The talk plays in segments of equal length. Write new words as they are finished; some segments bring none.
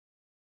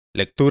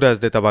Lecturas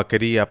de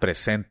Tabaquería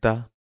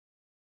presenta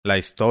La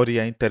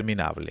historia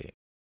interminable.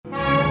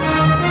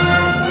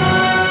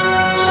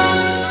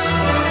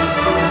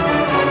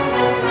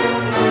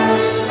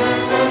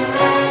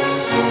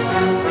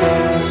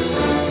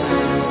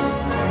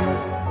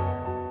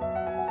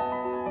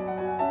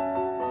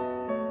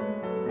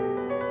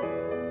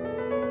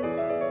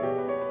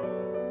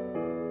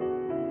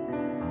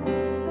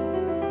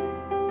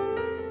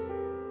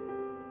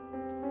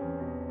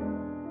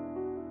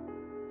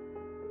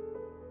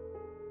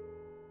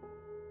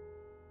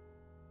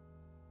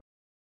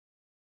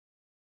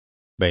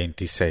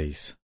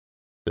 XXVI.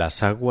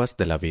 Las aguas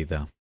de la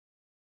vida.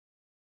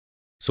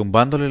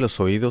 Zumbándole los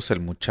oídos, el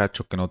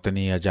muchacho, que no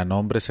tenía ya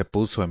nombre, se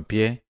puso en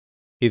pie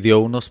y dio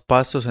unos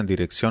pasos en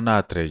dirección a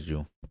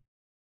Atreyu.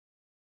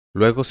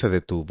 Luego se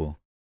detuvo.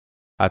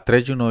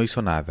 Atreyu no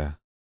hizo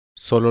nada,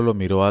 solo lo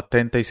miró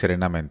atenta y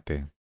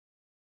serenamente.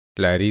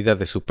 La herida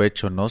de su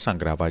pecho no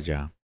sangraba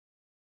ya.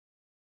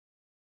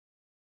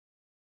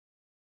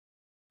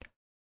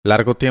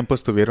 Largo tiempo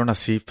estuvieron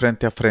así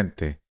frente a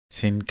frente,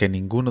 sin que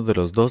ninguno de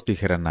los dos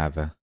dijera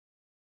nada.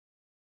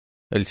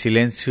 El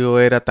silencio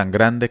era tan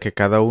grande que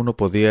cada uno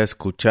podía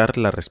escuchar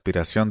la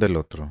respiración del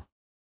otro.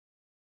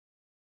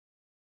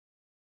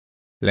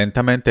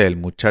 Lentamente el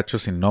muchacho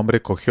sin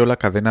nombre cogió la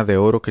cadena de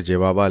oro que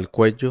llevaba al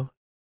cuello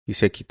y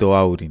se quitó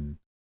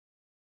Aurin.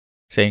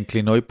 Se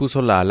inclinó y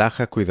puso la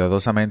alhaja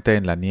cuidadosamente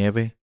en la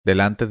nieve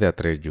delante de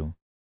Atreyu.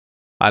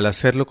 Al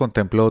hacerlo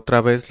contempló otra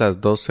vez las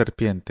dos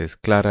serpientes,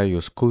 clara y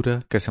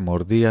oscura, que se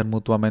mordían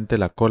mutuamente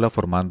la cola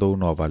formando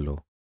un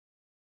óvalo.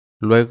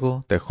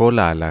 Luego dejó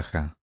la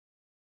alhaja.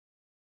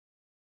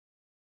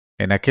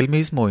 En aquel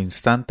mismo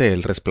instante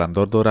el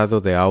resplandor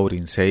dorado de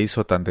Aurin se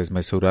hizo tan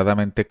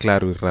desmesuradamente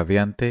claro y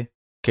radiante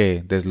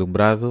que,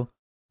 deslumbrado,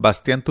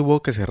 Bastián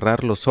tuvo que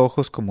cerrar los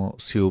ojos como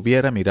si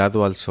hubiera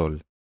mirado al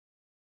sol.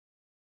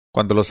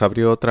 Cuando los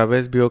abrió otra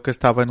vez vio que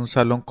estaba en un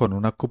salón con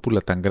una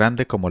cúpula tan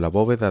grande como la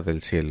bóveda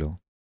del cielo.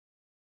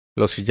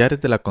 Los sillares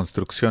de la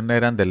construcción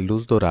eran de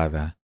luz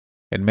dorada.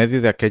 En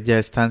medio de aquella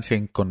estancia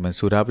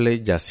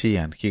inconmensurable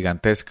yacían,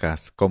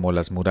 gigantescas como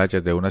las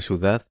murallas de una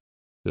ciudad,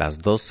 las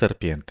dos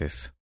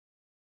serpientes.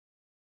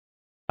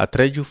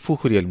 Atreyu,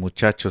 Fújur y el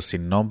muchacho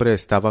sin nombre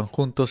estaban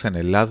juntos en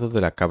el lado de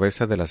la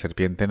cabeza de la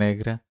serpiente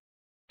negra,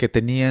 que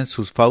tenía en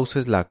sus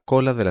fauces la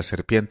cola de la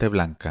serpiente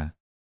blanca.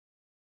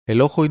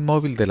 El ojo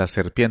inmóvil de la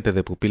serpiente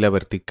de pupila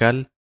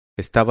vertical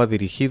estaba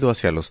dirigido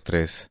hacia los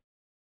tres.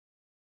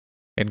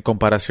 En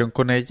comparación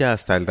con ella,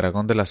 hasta el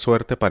dragón de la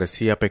suerte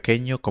parecía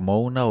pequeño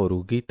como una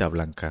oruguita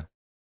blanca.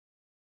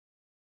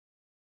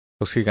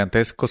 Los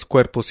gigantescos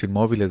cuerpos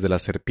inmóviles de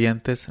las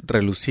serpientes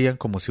relucían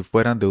como si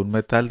fueran de un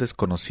metal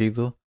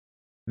desconocido,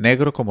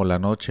 negro como la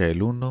noche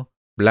el uno,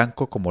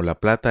 blanco como la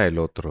plata el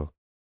otro,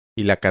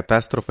 y la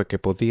catástrofe que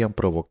podían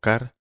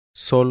provocar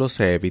sólo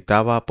se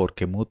evitaba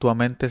porque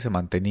mutuamente se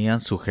mantenían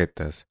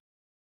sujetas.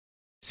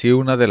 Si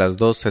una de las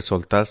dos se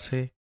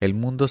soltase, el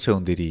mundo se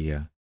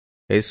hundiría.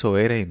 Eso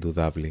era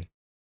indudable.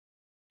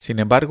 Sin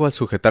embargo, al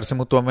sujetarse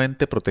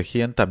mutuamente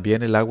protegían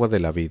también el agua de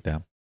la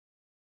vida,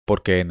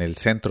 porque en el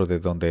centro de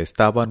donde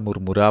estaban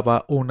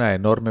murmuraba una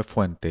enorme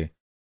fuente,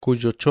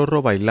 cuyo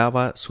chorro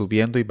bailaba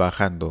subiendo y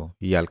bajando,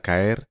 y al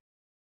caer,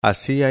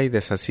 hacía y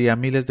deshacía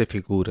miles de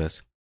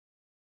figuras,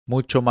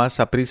 mucho más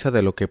aprisa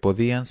de lo que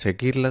podían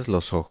seguirlas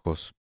los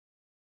ojos.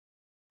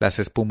 Las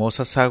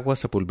espumosas aguas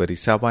se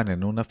pulverizaban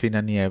en una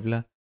fina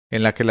niebla,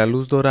 en la que la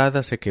luz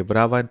dorada se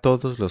quebraba en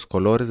todos los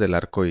colores del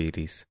arco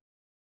iris.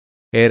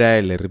 Era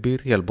el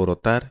hervir y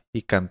alborotar,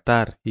 y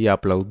cantar, y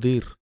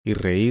aplaudir, y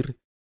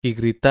reír, y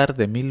gritar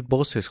de mil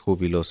voces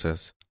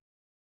jubilosas.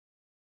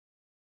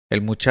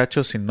 El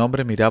muchacho sin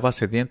nombre miraba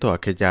sediento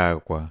aquella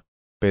agua,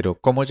 pero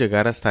 ¿cómo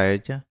llegar hasta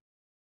ella?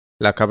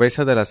 La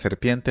cabeza de la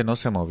serpiente no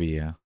se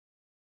movía.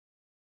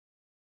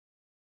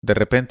 De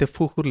repente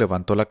Fújur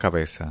levantó la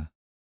cabeza.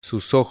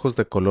 Sus ojos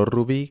de color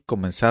rubí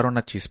comenzaron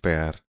a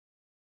chispear.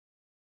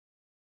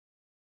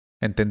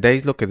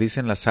 —¿Entendéis lo que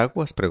dicen las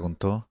aguas?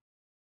 —preguntó.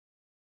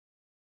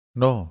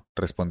 —No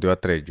 —respondió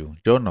Atreyu—,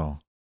 yo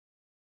no.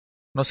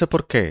 No sé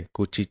por qué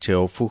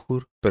 —cuchicheó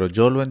Fújur—, pero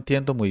yo lo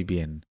entiendo muy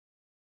bien.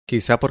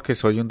 Quizá porque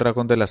soy un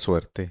dragón de la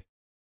suerte.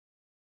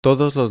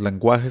 Todos los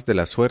lenguajes de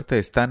la suerte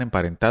están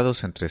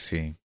emparentados entre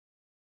sí.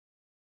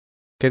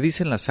 —¿Qué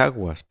dicen las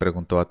aguas?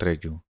 —preguntó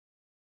Atreyu.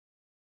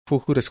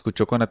 Fújur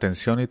escuchó con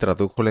atención y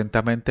tradujo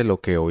lentamente lo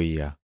que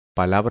oía,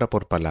 palabra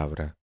por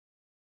palabra.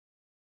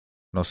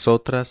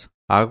 Nosotras,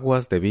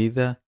 aguas de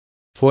vida,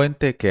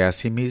 fuente que a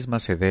sí misma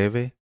se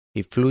debe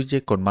y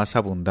fluye con más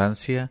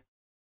abundancia,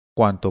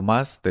 cuanto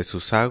más de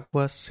sus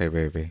aguas se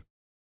bebe.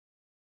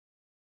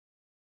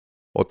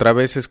 Otra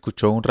vez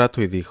escuchó un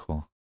rato y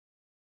dijo: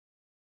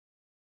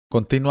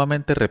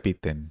 continuamente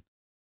repiten,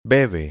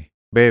 bebe,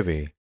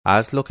 bebe,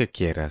 haz lo que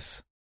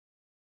quieras.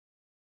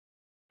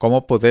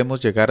 ¿Cómo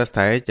podemos llegar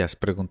hasta ellas?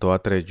 —preguntó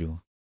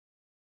Atreyu.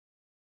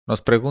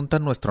 Nos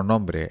preguntan nuestro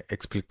nombre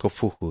 —explicó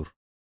Fújur.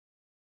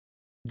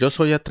 Yo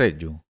soy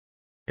Atreyu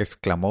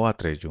 —exclamó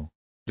Atreyu.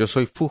 Yo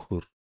soy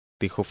Fújur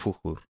 —dijo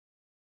Fújur.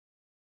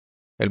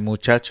 El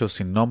muchacho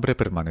sin nombre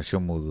permaneció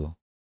mudo.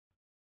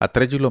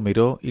 Atreyu lo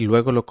miró y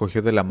luego lo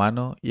cogió de la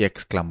mano y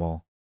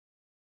exclamó: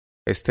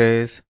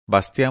 «Este es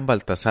Bastián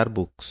Baltasar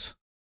Bux».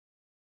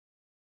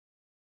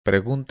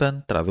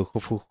 Preguntan, tradujo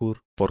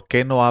Fújur, ¿por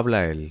qué no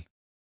habla él?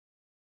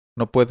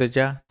 No puede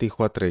ya,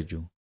 dijo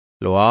Atreyu.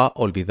 Lo ha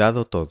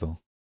olvidado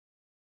todo.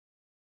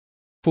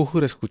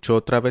 Fújur escuchó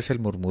otra vez el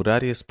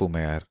murmurar y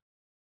espumear.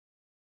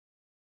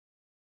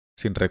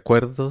 Sin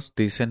recuerdos,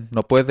 dicen,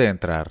 no puede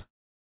entrar.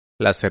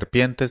 Las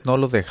serpientes no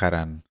lo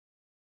dejarán.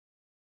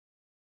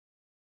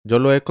 Yo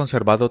lo he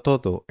conservado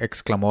todo,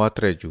 exclamó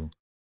Atreyu,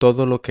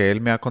 todo lo que él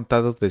me ha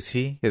contado de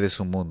sí y de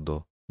su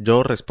mundo.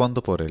 Yo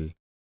respondo por él.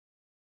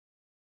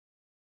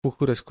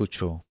 Fújur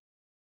escuchó.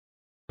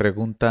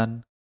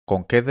 Preguntan,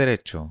 ¿con qué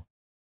derecho?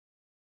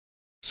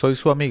 Soy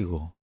su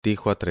amigo,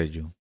 dijo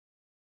Atreyu.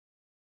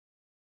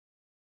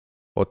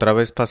 Otra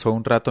vez pasó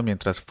un rato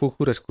mientras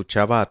Fújur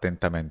escuchaba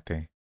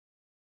atentamente.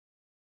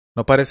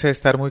 No parece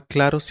estar muy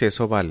claro si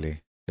eso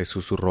vale, le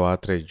susurró a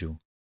Atreyu.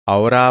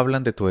 Ahora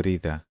hablan de tu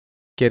herida.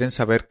 Quieren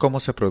saber cómo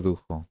se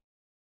produjo.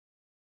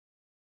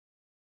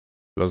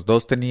 Los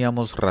dos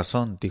teníamos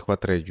razón, dijo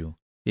Atreyu,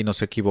 y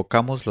nos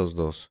equivocamos los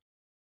dos.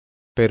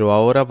 Pero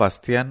ahora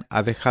Bastián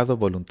ha dejado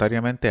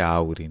voluntariamente a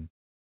Aurin.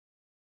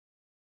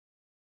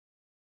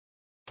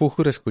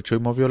 Fújur escuchó y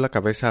movió la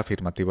cabeza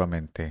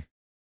afirmativamente.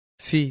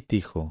 Sí,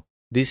 dijo,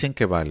 dicen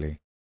que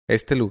vale.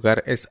 Este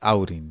lugar es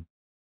Aurin.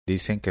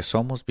 Dicen que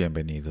somos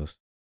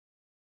bienvenidos.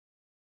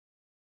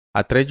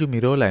 Atreyu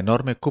miró la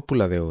enorme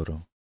cúpula de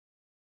oro.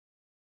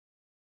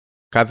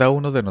 Cada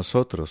uno de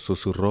nosotros,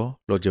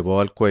 susurró, lo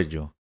llevó al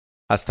cuello,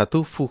 hasta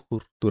tú,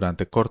 Fújur,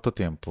 durante corto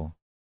tiempo.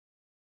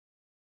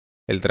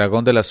 El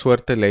dragón de la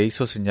suerte le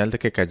hizo señal de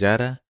que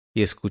callara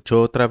y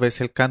escuchó otra vez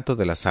el canto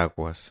de las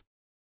aguas.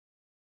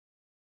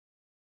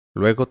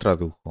 Luego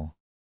tradujo.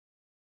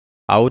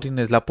 Aurin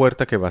es la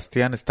puerta que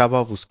Bastián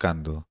estaba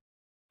buscando.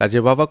 La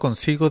llevaba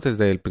consigo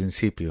desde el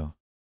principio.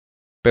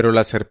 Pero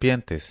las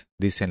serpientes,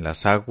 dicen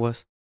las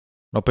aguas,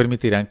 no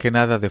permitirán que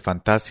nada de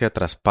fantasía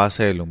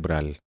traspase el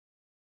umbral.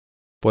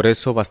 Por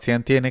eso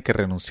Bastián tiene que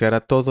renunciar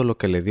a todo lo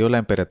que le dio la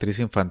emperatriz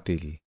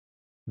infantil.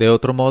 De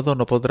otro modo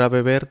no podrá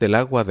beber del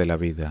agua de la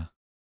vida.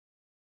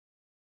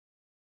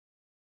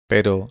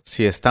 Pero,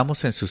 si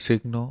estamos en su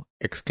signo,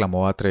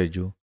 exclamó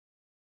Atreyu,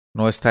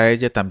 ¿no está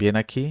ella también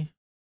aquí?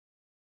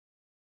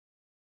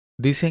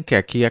 Dicen que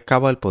aquí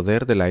acaba el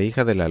poder de la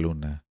hija de la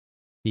luna,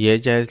 y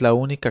ella es la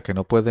única que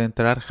no puede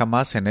entrar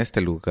jamás en este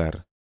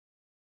lugar.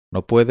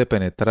 No puede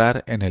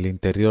penetrar en el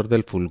interior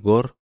del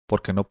fulgor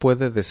porque no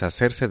puede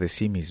deshacerse de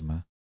sí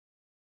misma.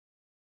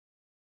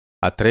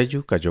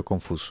 Atreyu cayó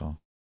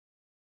confuso.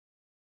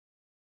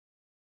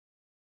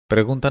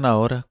 Preguntan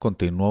ahora,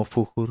 continuó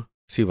Fújur,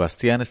 si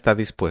Bastián está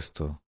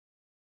dispuesto.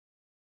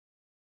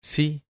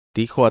 Sí,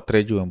 dijo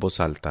Atreyu en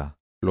voz alta,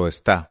 lo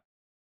está.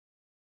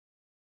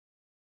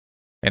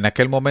 En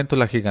aquel momento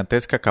la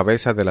gigantesca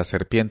cabeza de la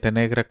serpiente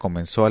negra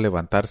comenzó a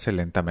levantarse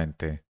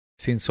lentamente,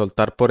 sin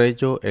soltar por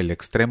ello el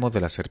extremo de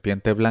la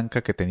serpiente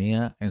blanca que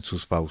tenía en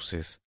sus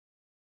fauces.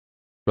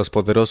 Los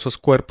poderosos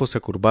cuerpos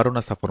se curvaron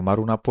hasta formar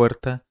una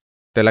puerta,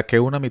 de la que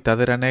una mitad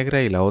era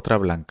negra y la otra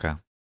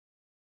blanca.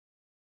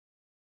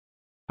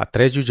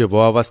 Atreyu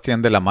llevó a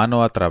Bastián de la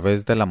mano a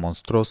través de la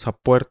monstruosa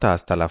puerta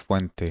hasta la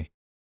fuente,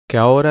 que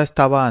ahora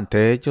estaba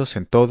ante ellos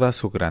en toda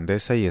su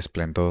grandeza y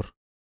esplendor.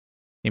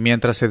 Y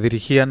mientras se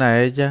dirigían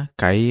a ella,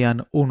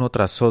 caían uno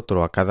tras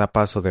otro a cada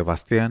paso de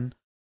Bastián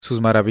sus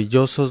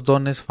maravillosos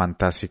dones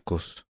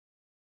fantásicos.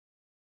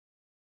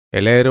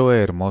 El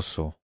héroe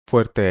hermoso,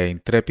 fuerte e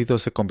intrépido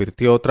se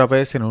convirtió otra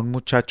vez en un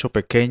muchacho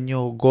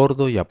pequeño,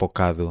 gordo y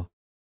apocado.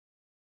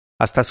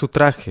 Hasta su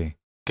traje,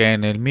 que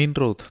en el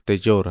Minrod de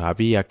Yor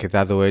había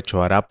quedado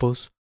hecho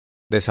harapos,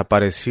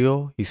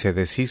 desapareció y se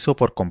deshizo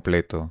por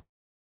completo,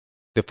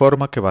 de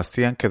forma que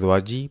Bastián quedó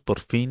allí, por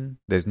fin,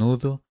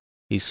 desnudo,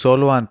 y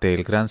solo ante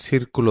el gran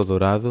círculo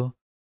dorado,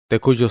 de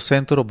cuyo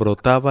centro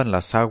brotaban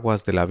las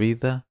aguas de la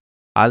vida,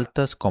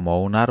 altas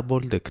como un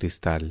árbol de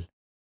cristal.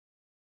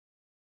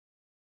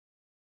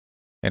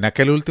 En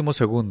aquel último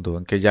segundo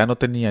en que ya no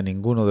tenía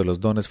ninguno de los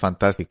dones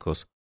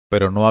fantásticos,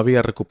 pero no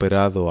había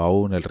recuperado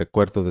aún el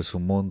recuerdo de su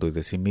mundo y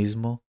de sí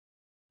mismo,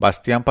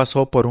 Bastián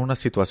pasó por una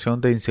situación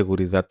de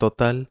inseguridad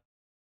total,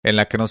 en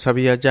la que no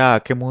sabía ya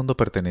a qué mundo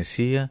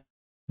pertenecía,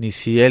 ni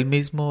si él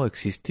mismo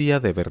existía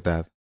de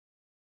verdad.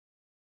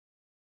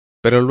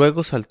 Pero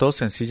luego saltó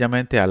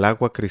sencillamente al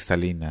agua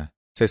cristalina,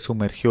 se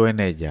sumergió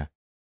en ella,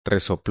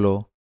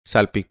 resopló,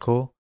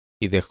 salpicó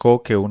y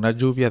dejó que una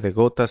lluvia de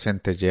gotas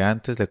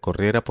centelleantes le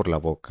corriera por la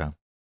boca.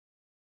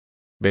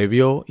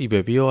 Bebió y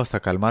bebió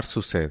hasta calmar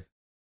su sed,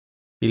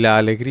 y la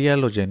alegría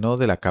lo llenó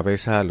de la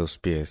cabeza a los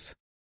pies,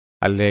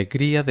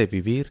 alegría de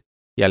vivir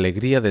y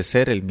alegría de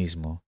ser él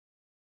mismo,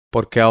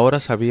 porque ahora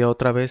sabía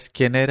otra vez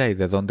quién era y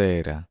de dónde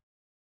era.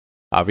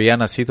 Había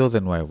nacido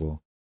de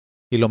nuevo,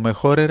 y lo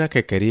mejor era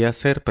que quería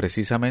ser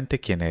precisamente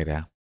quien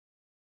era.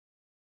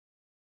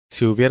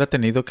 Si hubiera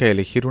tenido que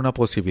elegir una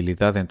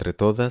posibilidad entre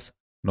todas,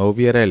 no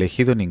hubiera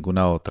elegido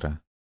ninguna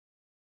otra,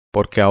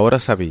 porque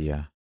ahora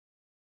sabía.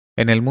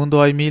 En el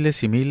mundo hay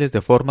miles y miles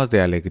de formas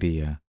de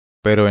alegría,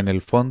 pero en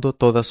el fondo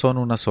todas son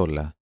una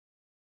sola,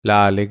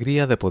 la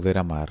alegría de poder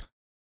amar.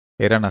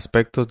 Eran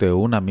aspectos de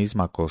una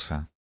misma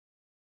cosa.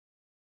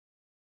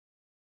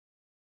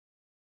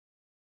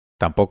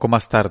 Tampoco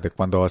más tarde,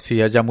 cuando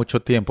hacía ya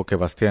mucho tiempo que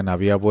Bastián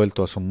había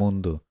vuelto a su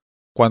mundo,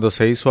 cuando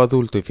se hizo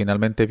adulto y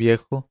finalmente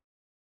viejo,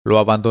 lo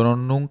abandonó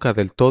nunca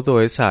del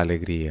todo esa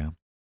alegría.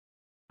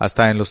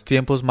 Hasta en los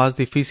tiempos más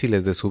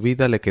difíciles de su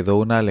vida le quedó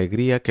una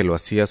alegría que lo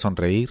hacía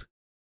sonreír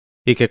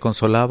y que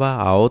consolaba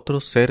a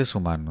otros seres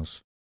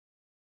humanos.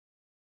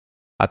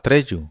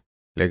 Atreyu,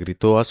 le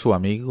gritó a su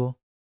amigo,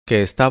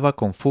 que estaba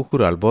con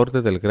Fújuro al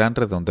borde del gran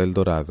redondel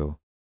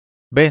dorado.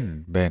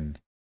 Ven,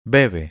 ven,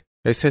 bebe,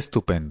 es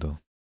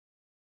estupendo.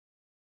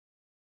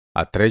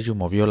 Atreyu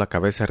movió la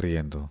cabeza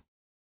riendo.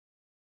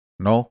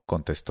 No,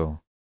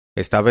 contestó.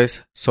 Esta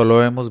vez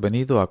solo hemos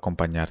venido a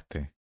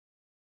acompañarte.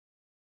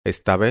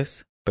 ¿Esta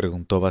vez?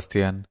 Preguntó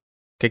Bastián.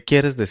 ¿Qué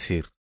quieres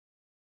decir?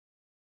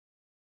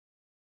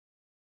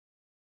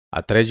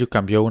 Atreyu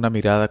cambió una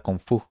mirada con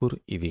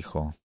Fújur y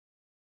dijo: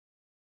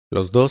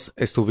 Los dos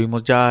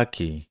estuvimos ya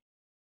aquí.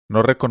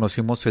 No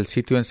reconocimos el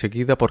sitio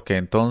enseguida porque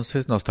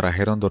entonces nos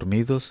trajeron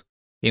dormidos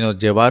y nos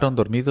llevaron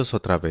dormidos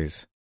otra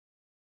vez.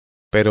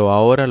 Pero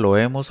ahora lo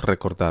hemos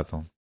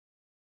recordado.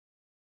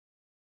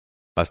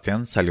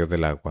 Bastián salió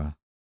del agua.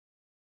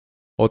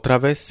 Otra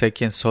vez sé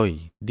quién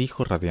soy,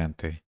 dijo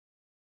radiante.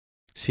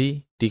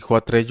 Sí, dijo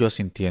Atreyu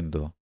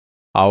asintiendo.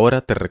 Ahora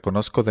te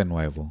reconozco de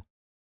nuevo.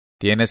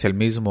 Tienes el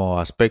mismo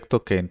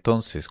aspecto que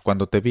entonces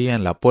cuando te vi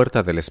en la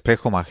puerta del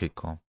espejo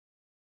mágico.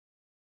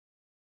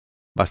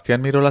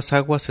 Bastián miró las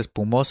aguas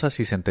espumosas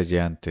y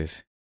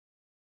centelleantes.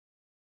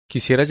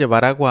 Quisiera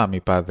llevar agua a mi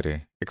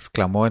padre,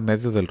 exclamó en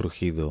medio del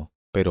rugido.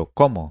 ¿Pero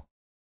cómo?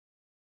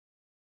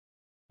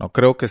 No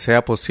creo que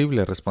sea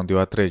posible, respondió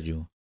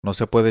Atreyu. No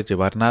se puede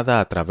llevar nada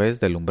a través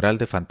del umbral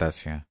de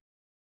Fantasia.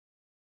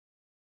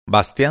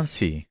 Bastián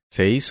sí,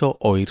 se hizo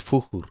oír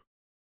Fújur,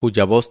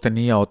 cuya voz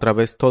tenía otra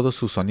vez todo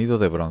su sonido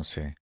de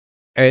bronce.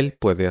 Él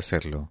puede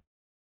hacerlo.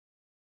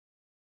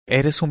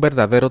 Eres un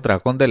verdadero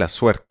dragón de la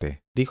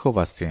suerte, dijo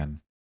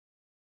Bastián.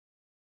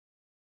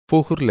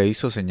 Fújur le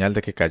hizo señal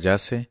de que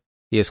callase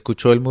y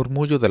escuchó el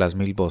murmullo de las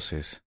 1000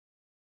 voces.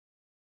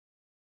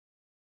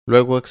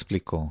 Luego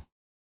explicó.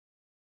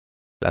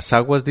 Las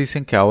aguas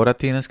dicen que ahora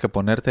tienes que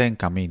ponerte en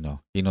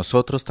camino, y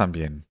nosotros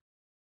también.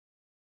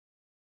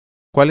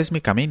 ¿Cuál es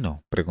mi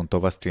camino? Preguntó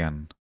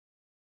Bastián.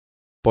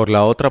 Por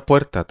la otra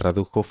puerta,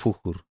 tradujo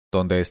Fújur,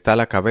 donde está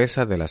la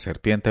cabeza de la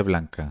serpiente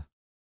blanca.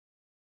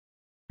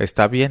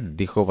 Está bien,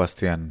 dijo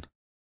Bastián,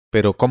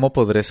 pero ¿cómo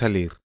podré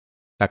salir?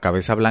 La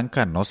cabeza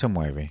blanca no se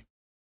mueve.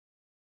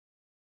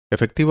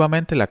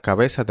 Efectivamente, la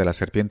cabeza de la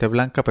serpiente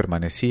blanca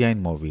permanecía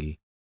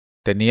inmóvil.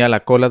 Tenía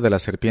la cola de la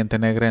serpiente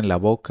negra en la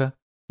boca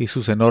y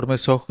sus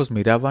enormes ojos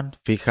miraban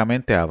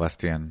fijamente a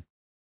Bastián.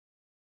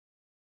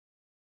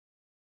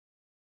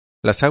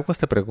 Las aguas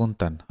te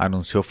preguntan,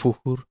 anunció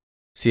Fújur,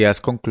 si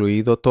has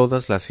concluido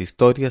todas las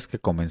historias que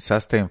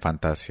comenzaste en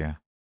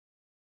Fantasia.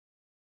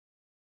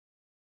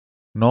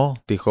 No,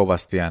 dijo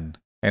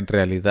Bastián, en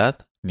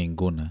realidad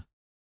ninguna.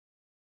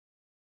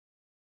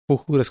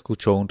 Fújur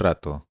escuchó un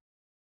rato.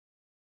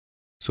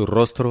 Su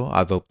rostro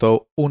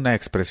adoptó una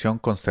expresión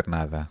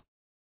consternada.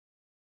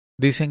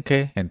 Dicen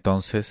que,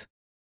 entonces,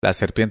 la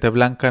serpiente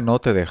blanca no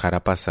te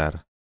dejará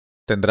pasar.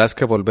 Tendrás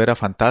que volver a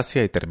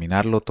Fantasia y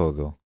terminarlo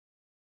todo.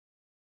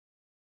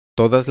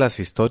 ¿Todas las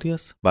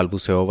historias?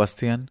 Balbuceó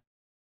Bastián.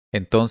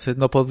 Entonces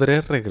no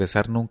podré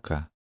regresar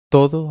nunca.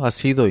 Todo ha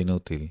sido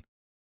inútil.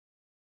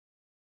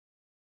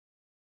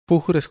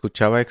 Fújur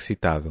escuchaba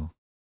excitado.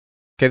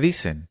 ¿Qué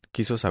dicen?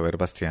 Quiso saber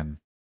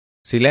Bastián.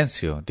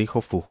 Silencio,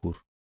 dijo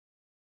Fújur.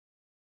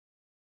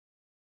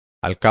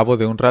 Al cabo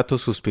de un rato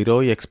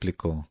suspiró y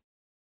explicó.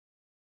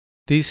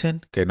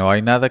 Dicen que no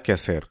hay nada que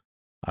hacer,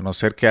 a no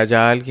ser que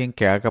haya alguien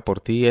que haga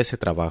por ti ese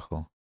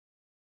trabajo.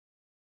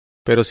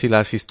 Pero si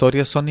las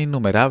historias son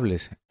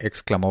innumerables,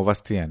 exclamó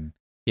Bastián,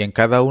 y en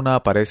cada una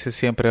aparece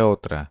siempre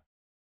otra,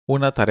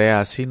 una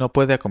tarea así no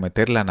puede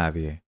acometerla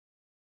nadie.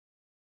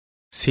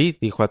 Sí,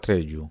 dijo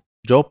Atreyu,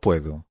 yo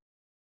puedo.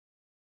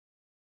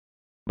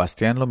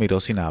 Bastián lo miró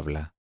sin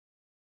habla.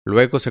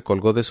 Luego se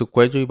colgó de su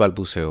cuello y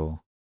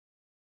balbuceó.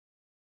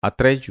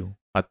 Atreyu,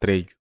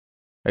 Atreyu,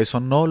 eso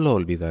no lo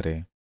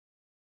olvidaré.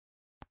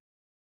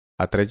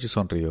 Atreyu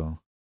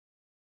sonrió.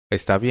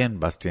 Está bien,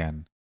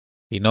 Bastián,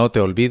 y no te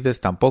olvides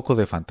tampoco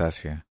de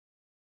Fantasia.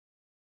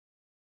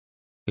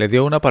 Le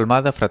dio una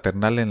palmada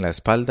fraternal en la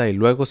espalda y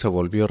luego se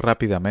volvió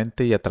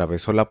rápidamente y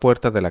atravesó la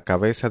puerta de la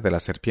cabeza de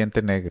la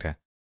serpiente negra,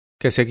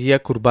 que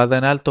seguía curvada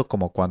en alto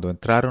como cuando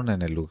entraron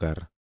en el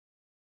lugar.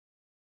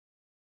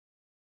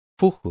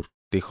 Fújur,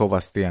 dijo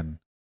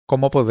Bastián,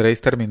 ¿cómo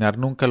podréis terminar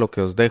nunca lo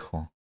que os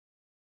dejo?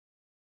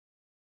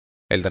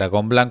 El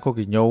dragón blanco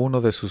guiñó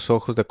uno de sus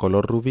ojos de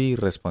color rubí y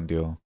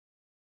respondió.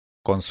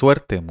 Con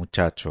suerte,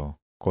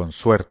 muchacho, con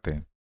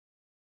suerte.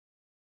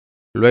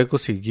 Luego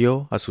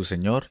siguió a su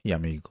señor y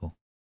amigo.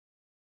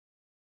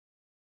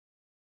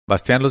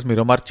 Bastián los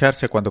miró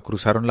marcharse cuando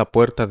cruzaron la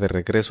puerta de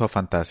regreso a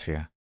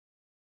Fantasia.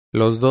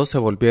 Los dos se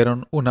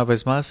volvieron una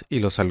vez más y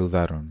los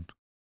saludaron.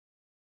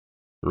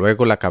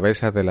 Luego la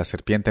cabeza de la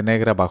serpiente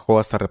negra bajó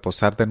hasta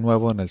reposar de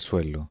nuevo en el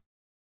suelo.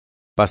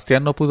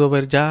 Bastián no pudo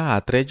ver ya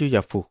a Trello y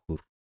a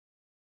Fújur.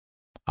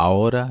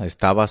 Ahora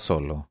estaba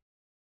solo.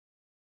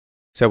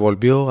 Se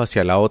volvió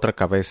hacia la otra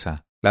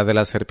cabeza, la de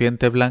la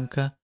serpiente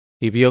blanca,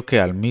 y vio que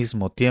al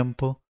mismo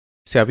tiempo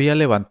se había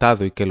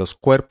levantado y que los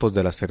cuerpos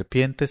de la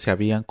serpiente se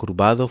habían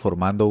curvado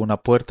formando una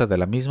puerta de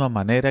la misma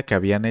manera que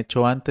habían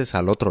hecho antes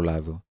al otro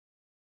lado.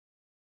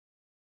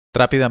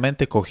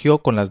 Rápidamente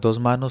cogió con las dos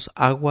manos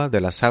agua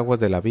de las aguas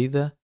de la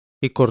vida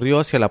y corrió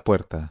hacia la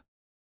puerta.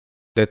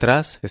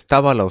 Detrás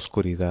estaba la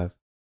oscuridad.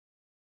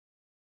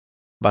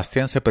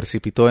 Bastián se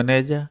precipitó en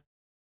ella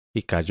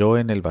y cayó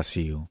en el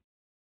vacío.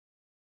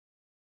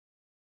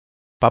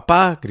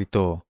 «¡Papá!»,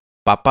 gritó.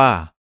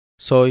 «¡Papá!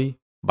 Soy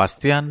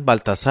Bastián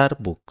Baltasar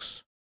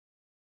Bux».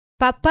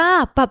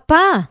 ¡Papá!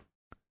 ¡Papá!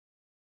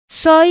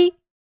 Soy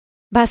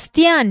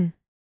Bastián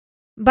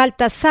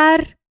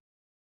Baltasar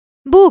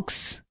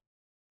Bux.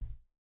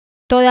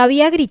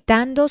 Todavía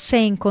gritando,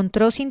 se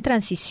encontró sin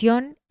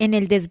transición en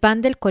el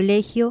desván del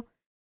colegio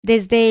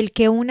desde el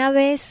que una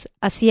vez,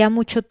 hacía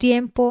mucho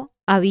tiempo,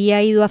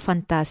 había ido a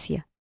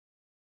Fantasia.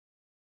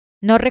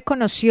 No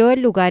reconoció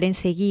el lugar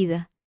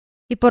enseguida,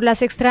 y por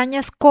las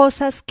extrañas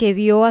cosas que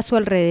vio a su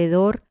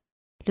alrededor,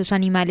 los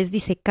animales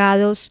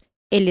disecados,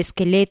 el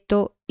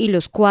esqueleto y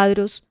los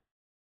cuadros,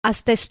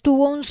 hasta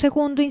estuvo un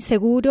segundo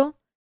inseguro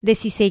de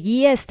si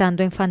seguía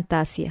estando en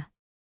Fantasia.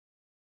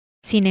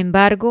 Sin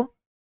embargo,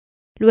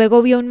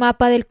 luego vio un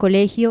mapa del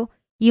colegio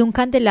y un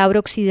candelabro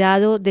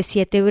oxidado de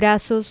 7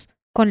 brazos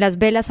con las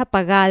velas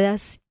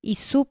apagadas y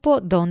supo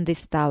dónde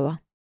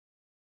estaba.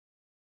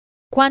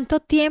 ¿Cuánto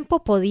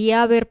tiempo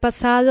podía haber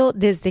pasado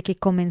desde que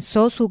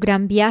comenzó su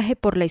gran viaje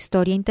por la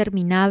historia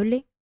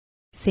interminable?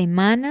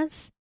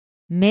 ¿Semanas?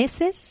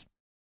 ¿Meses?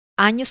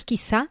 ¿Años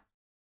quizá?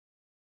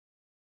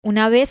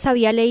 Una vez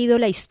había leído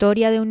la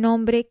historia de un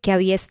hombre que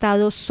había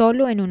estado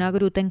solo en una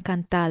gruta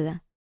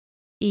encantada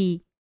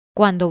y,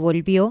 cuando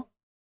volvió,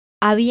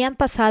 habían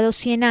pasado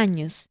 100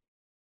 años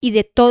y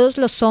de todos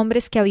los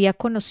hombres que había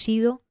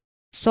conocido,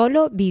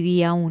 solo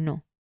vivía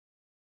uno,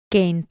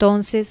 que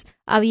entonces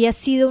había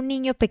sido un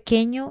niño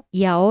pequeño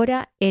y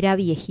ahora era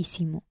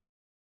viejísimo.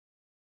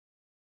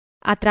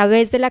 A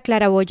través de la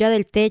claraboya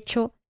del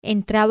techo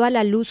entraba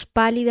la luz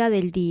pálida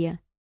del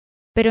día,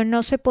 pero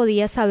no se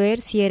podía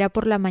saber si era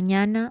por la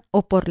mañana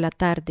o por la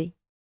tarde.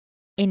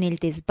 En el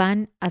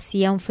desván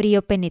hacía un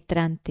frío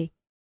penetrante,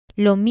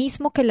 lo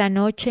mismo que la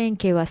noche en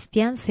que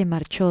Bastián se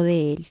marchó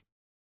de él.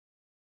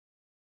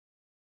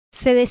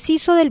 Se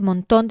deshizo del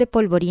montón de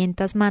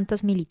polvorientas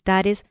mantas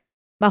militares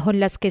bajo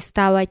las que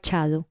estaba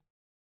echado.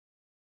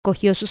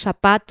 Cogió sus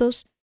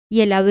zapatos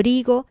y el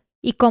abrigo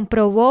y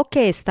comprobó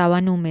que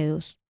estaban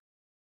húmedos,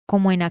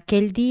 como en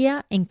aquel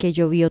día en que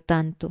llovió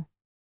tanto.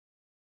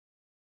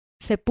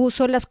 Se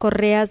puso las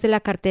correas de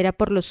la cartera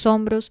por los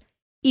hombros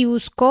y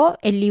buscó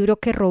el libro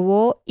que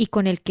robó y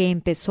con el que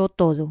empezó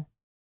todo.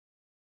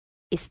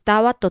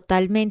 Estaba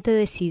totalmente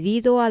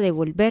decidido a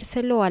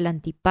devolvérselo al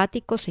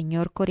antipático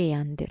señor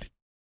Coreander.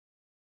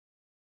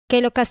 Que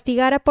lo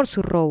castigara por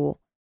su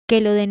robo, que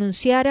lo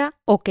denunciara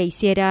o que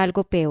hiciera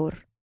algo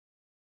peor.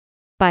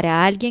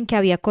 Para alguien que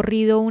había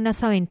corrido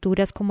unas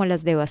aventuras como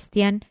las de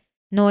Bastián,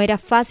 no era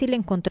fácil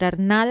encontrar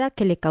nada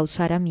que le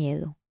causara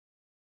miedo.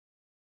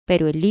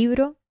 Pero el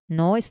libro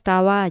no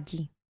estaba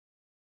allí.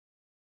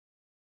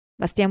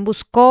 Bastián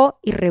buscó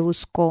y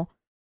rebuscó,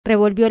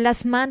 revolvió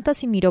las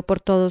mantas y miró por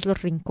todos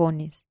los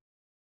rincones.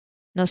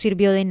 No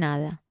sirvió de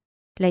nada.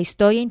 La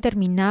historia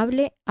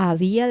interminable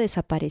había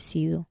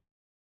desaparecido.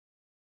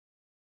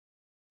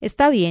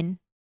 «Está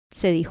bien»,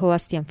 se dijo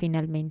Bastián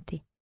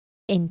finalmente.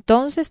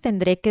 «Entonces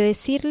tendré que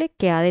decirle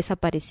que ha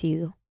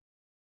desaparecido.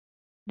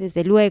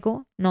 Desde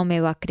luego no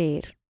me va a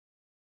creer.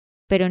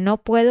 Pero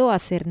no puedo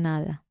hacer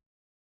nada.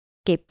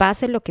 Que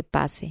pase lo que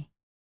pase.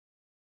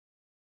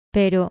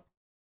 Pero,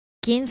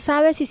 ¿quién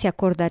sabe si se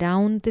acordará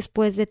aún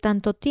después de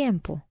tanto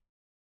tiempo?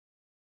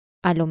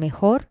 A lo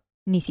mejor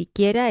ni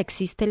siquiera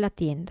existe la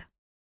tienda».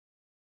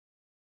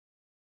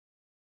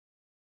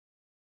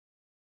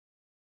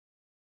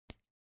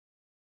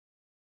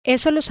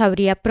 Eso lo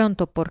sabría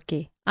pronto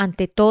porque,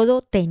 ante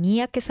todo,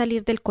 tenía que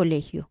salir del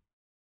colegio.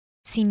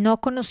 Si no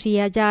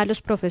conocía ya a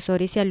los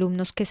profesores y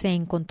alumnos que se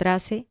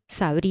encontrase,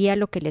 sabría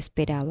lo que le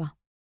esperaba.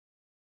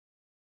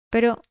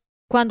 Pero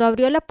cuando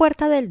abrió la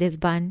puerta del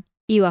desván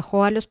y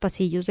bajó a los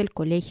pasillos del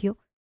colegio,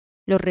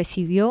 lo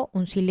recibió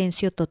un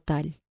silencio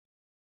total.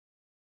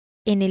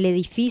 En el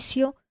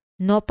edificio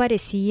no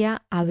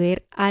parecía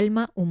haber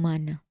alma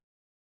humana.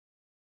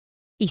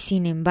 Y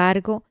sin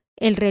embargo,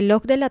 el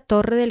reloj de la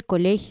torre del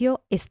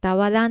colegio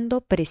estaba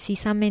dando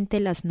precisamente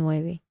las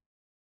 9.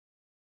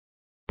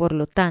 Por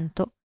lo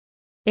tanto,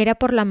 era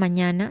por la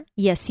mañana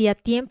y hacía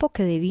tiempo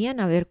que debían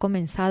haber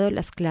comenzado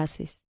las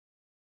clases.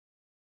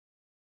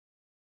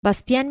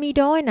 Bastián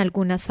miró en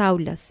algunas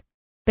aulas,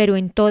 pero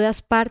en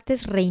todas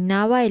partes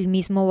reinaba el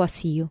mismo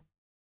vacío.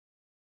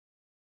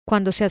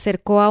 Cuando se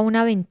acercó a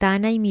una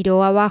ventana y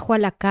miró abajo a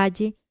la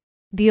calle,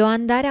 vio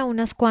andar a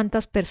unas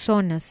cuantas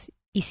personas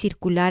y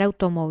circular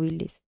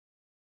automóviles.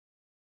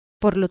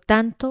 Por lo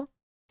tanto,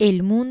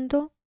 el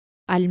mundo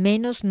al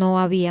menos no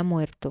había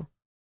muerto.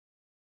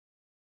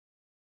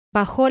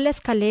 Bajó la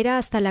escalera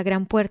hasta la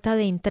gran puerta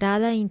de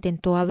entrada e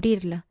intentó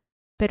abrirla,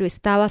 pero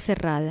estaba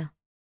cerrada.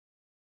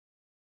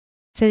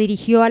 Se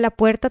dirigió a la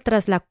puerta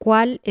tras la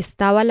cual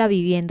estaba la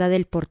vivienda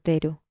del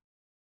portero.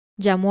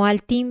 Llamó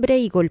al timbre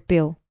y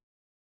golpeó,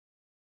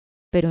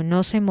 pero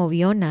no se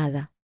movió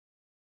nada.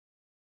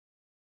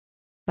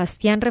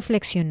 Bastián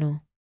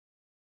reflexionó.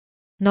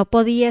 No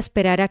podía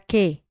esperar a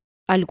que,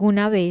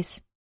 alguna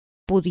vez,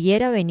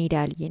 pudiera venir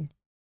alguien.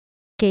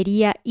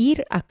 Quería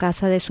ir a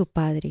casa de su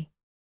padre,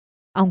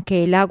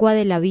 aunque el agua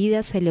de la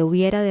vida se le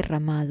hubiera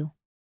derramado.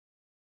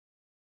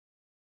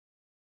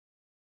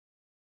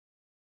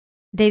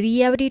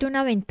 Debía abrir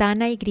una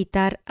ventana y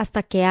gritar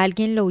hasta que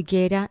alguien lo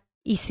oyera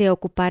y se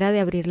ocupara de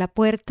abrir la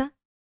puerta.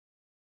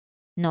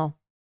 No,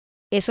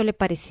 eso le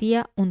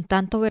parecía un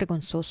tanto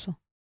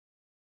vergonzoso.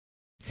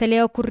 Se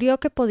le ocurrió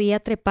que podía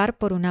trepar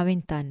por una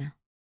ventana.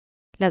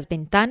 Las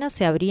ventanas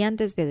se abrían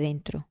desde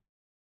dentro.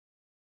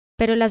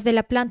 Pero las de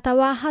la planta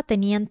baja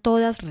tenían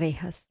todas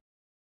rejas.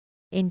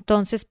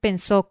 Entonces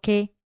pensó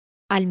que,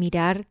 al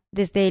mirar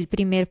desde el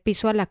primer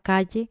piso a la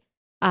calle,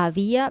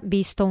 había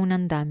visto un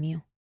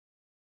andamio.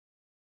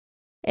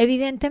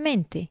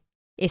 Evidentemente,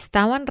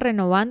 estaban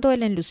renovando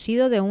el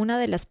enlucido de una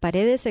de las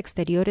paredes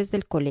exteriores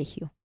del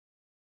colegio.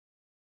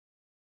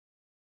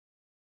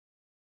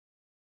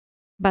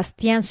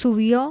 Bastián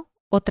subió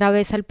otra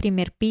vez al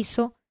primer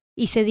piso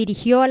y se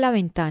dirigió a la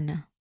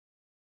ventana.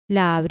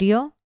 La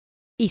abrió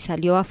y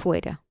salió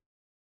afuera.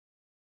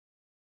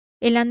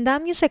 El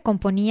andamio se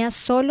componía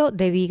solo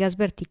de vigas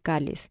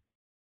verticales,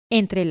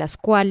 entre las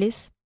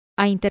cuales,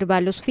 a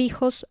intervalos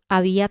fijos,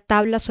 había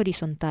tablas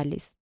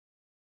horizontales.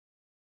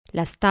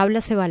 Las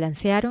tablas se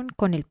balancearon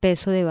con el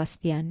peso de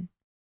Bastián.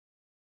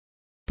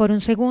 Por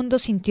un segundo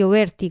sintió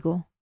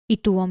vértigo y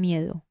tuvo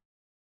miedo,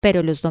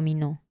 pero los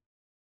dominó.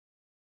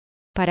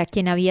 Para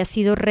quien había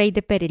sido rey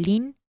de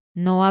Perelín,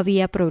 no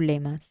había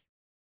problemas.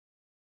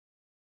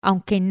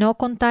 Aunque no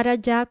contara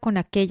ya con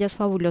aquellas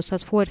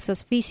fabulosas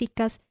fuerzas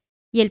físicas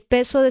y el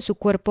peso de su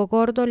cuerpo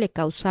gordo le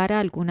causara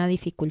alguna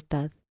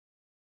dificultad.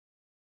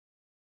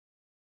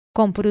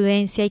 Con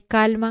prudencia y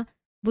calma,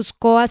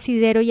 buscó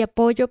asidero y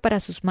apoyo para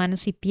sus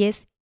manos y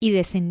pies y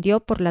descendió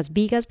por las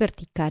vigas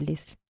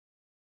verticales.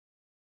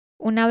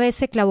 Una vez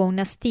se clavó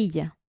una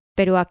astilla,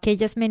 pero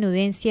aquellas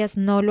menudencias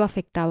no lo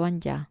afectaban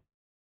ya.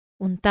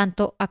 Un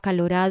tanto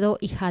acalorado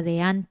y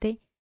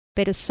jadeante,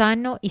 pero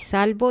sano y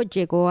salvo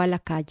llegó a la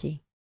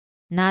calle.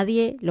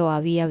 Nadie lo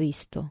había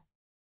visto.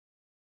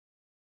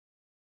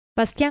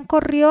 Bastián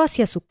corrió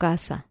hacia su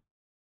casa.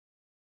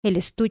 El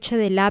estuche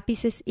de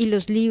lápices y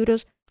los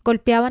libros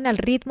golpeaban al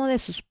ritmo de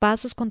sus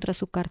pasos contra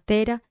su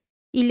cartera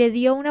y le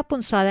dio una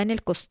punzada en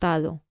el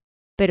costado,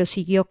 pero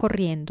siguió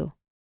corriendo.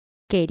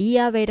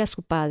 Quería ver a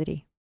su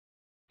padre.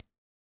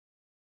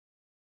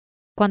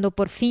 Cuando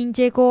por fin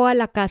llegó a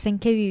la casa en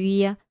que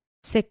vivía,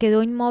 se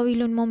quedó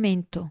inmóvil un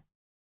momento,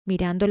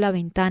 mirando la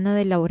ventana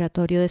del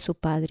laboratorio de su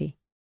padre.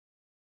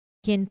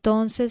 Y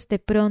entonces, de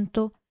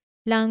pronto,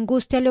 la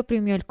angustia le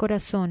oprimió el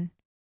corazón,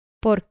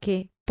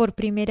 porque, por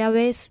primera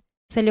vez,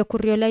 se le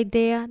ocurrió la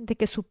idea de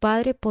que su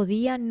padre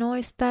podía no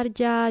estar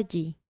ya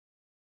allí.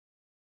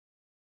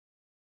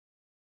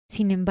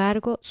 Sin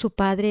embargo, su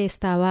padre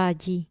estaba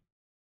allí,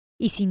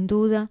 y sin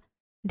duda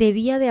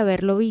debía de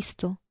haberlo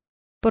visto,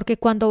 porque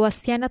cuando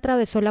Bastián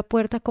atravesó la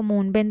puerta como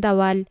un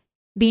vendaval,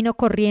 vino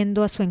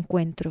corriendo a su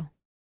encuentro.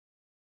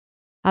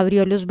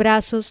 Abrió los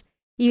brazos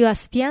y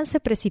Bastián se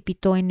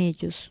precipitó en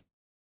ellos.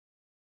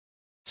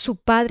 Su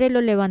padre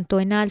lo levantó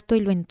en alto y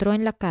lo entró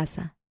en la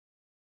casa.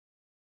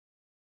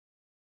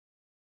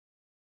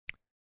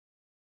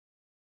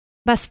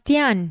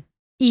 Bastián,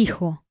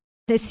 hijo,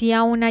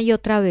 decía una y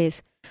otra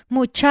vez,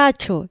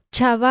 muchacho,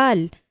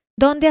 chaval,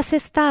 ¿dónde has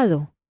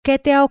estado? ¿Qué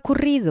te ha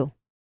ocurrido?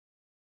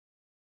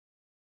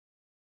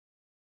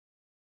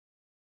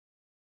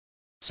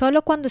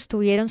 Solo cuando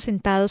estuvieron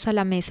sentados a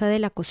la mesa de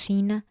la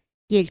cocina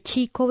y el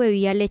chico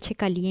bebía leche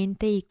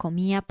caliente y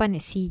comía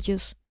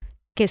panecillos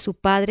que su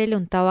padre le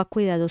untaba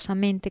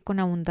cuidadosamente con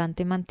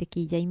abundante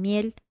mantequilla y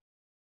miel,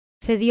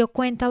 se dio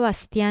cuenta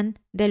Bastián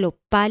de lo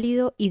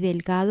pálido y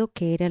delgado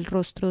que era el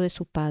rostro de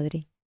su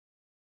padre.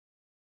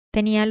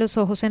 Tenía los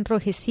ojos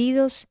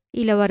enrojecidos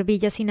y la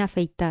barbilla sin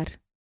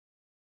afeitar.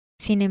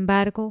 Sin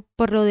embargo,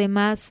 por lo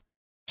demás,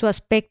 su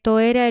aspecto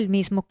era el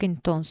mismo que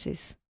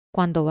entonces,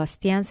 cuando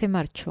Bastián se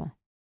marchó.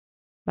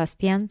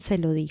 Bastián se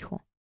lo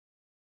dijo.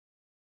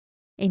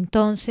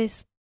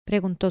 Entonces,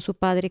 preguntó su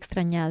padre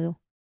extrañado,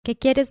 ¿qué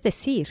quieres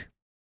decir?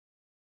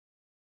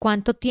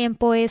 ¿Cuánto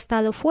tiempo he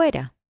estado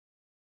fuera?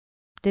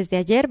 Desde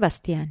ayer,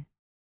 Bastián,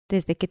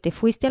 desde que te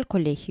fuiste al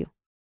colegio.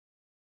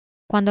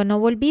 Cuando no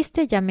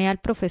volviste, llamé al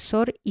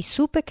profesor y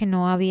supe que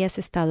no habías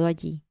estado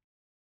allí.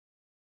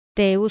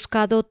 Te he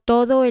buscado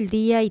todo el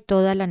día y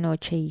toda la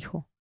noche,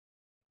 hijo.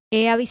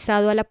 He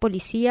avisado a la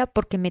policía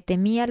porque me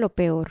temía lo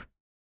peor.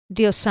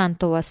 Dios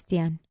santo,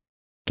 Bastián,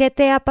 ¿qué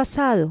te ha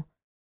pasado?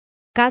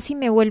 Casi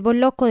me vuelvo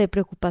loco de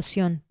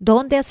preocupación.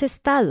 ¿Dónde has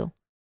estado?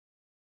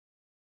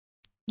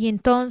 Y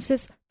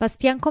entonces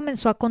Bastián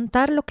comenzó a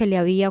contar lo que le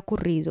había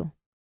ocurrido.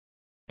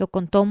 Lo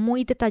contó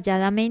muy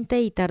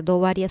detalladamente y tardó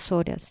varias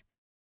horas.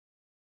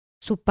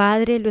 Su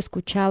padre lo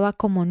escuchaba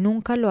como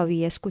nunca lo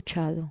había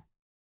escuchado.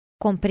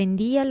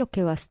 Comprendía lo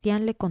que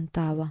Bastián le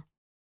contaba.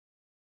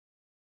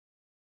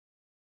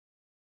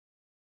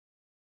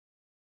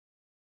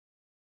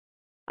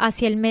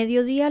 Hacia el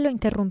mediodía lo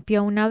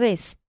interrumpió una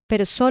vez,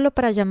 pero solo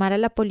para llamar a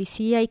la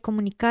policía y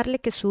comunicarle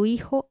que su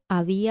hijo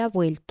había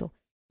vuelto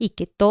y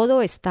que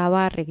todo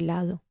estaba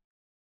arreglado.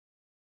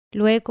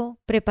 Luego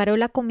preparó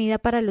la comida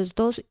para los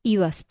dos y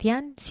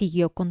Bastián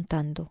siguió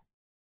contando.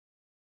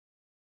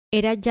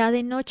 Era ya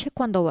de noche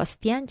cuando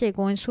Bastián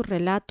llegó en su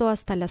relato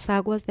hasta las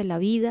aguas de la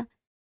vida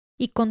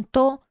y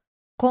contó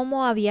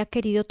cómo había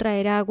querido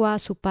traer agua a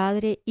su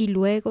padre y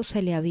luego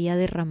se le había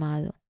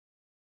derramado.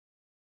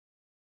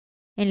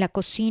 En la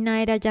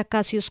cocina era ya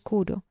casi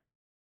oscuro.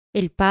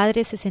 El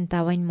padre se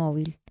sentaba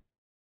inmóvil.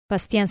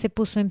 Bastián se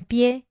puso en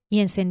pie y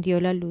encendió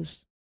la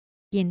luz.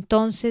 Y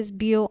entonces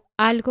vio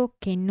algo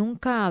que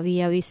nunca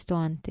había visto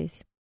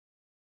antes.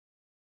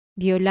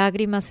 Vio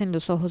lágrimas en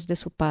los ojos de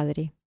su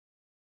padre.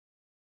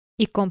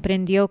 Y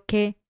comprendió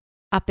que,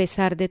 a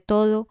pesar de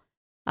todo,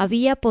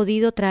 había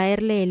podido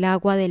traerle el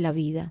agua de la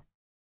vida.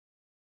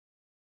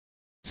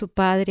 Su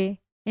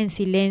padre, en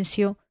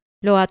silencio,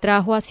 lo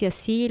atrajo hacia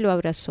sí y lo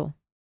abrazó,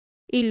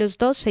 y los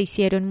dos se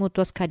hicieron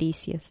mutuas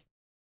caricias.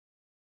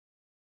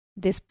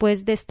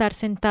 Después de estar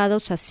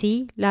sentados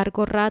así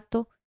largo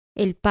rato,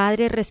 el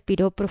padre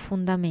respiró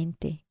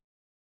profundamente.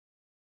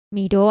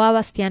 Miró a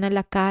Bastián a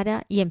la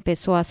cara y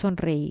empezó a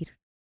sonreír.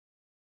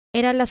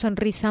 Era la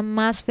sonrisa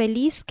más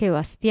feliz que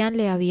Bastián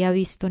le había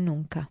visto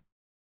nunca.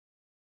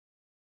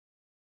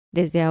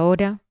 Desde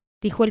ahora,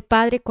 dijo el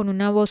padre con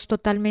una voz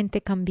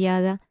totalmente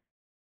cambiada,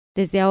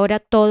 desde ahora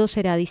todo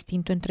será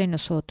distinto entre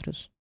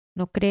nosotros,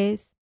 ¿no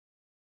crees?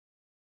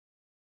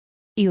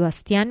 Y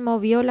Bastián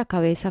movió la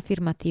cabeza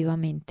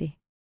afirmativamente.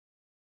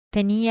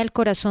 Tenía el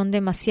corazón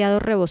demasiado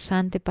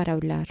rebosante para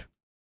hablar.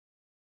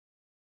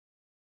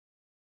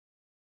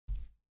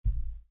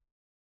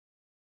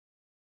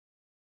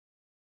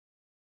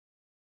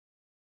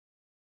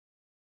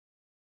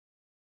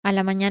 A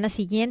la mañana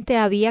siguiente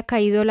había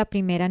caído la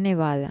primera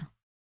nevada.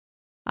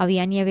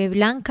 Había nieve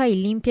blanca y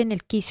limpia en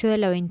el quicio de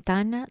la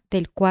ventana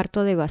del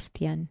cuarto de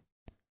Bastián.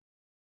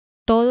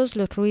 Todos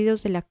los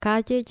ruidos de la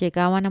calle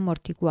llegaban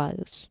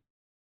amortiguados.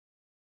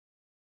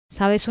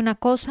 ¿Sabes una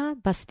cosa,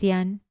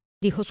 Bastián?,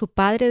 dijo su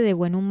padre de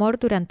buen humor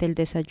durante el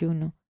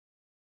desayuno.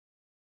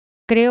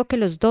 Creo que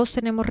los dos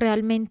tenemos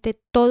realmente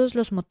todos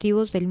los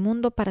motivos del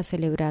mundo para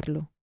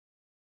celebrarlo.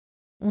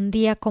 Un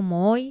día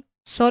como hoy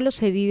solo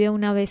se vive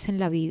una vez en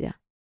la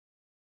vida,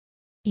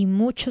 y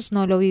muchos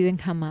no lo viven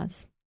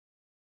jamás.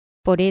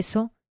 Por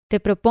eso te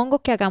propongo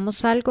que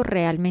hagamos algo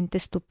realmente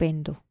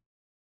estupendo.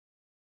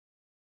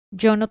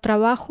 Yo no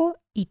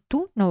trabajo y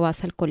tú no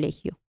vas al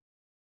colegio.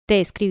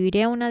 Te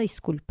escribiré una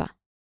disculpa.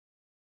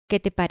 ¿Qué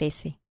te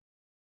parece?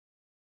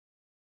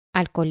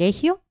 ¿Al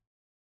colegio?,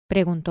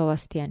 preguntó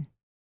Bastián.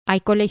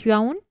 ¿Hay colegio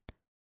aún?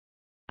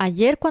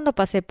 Ayer cuando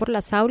pasé por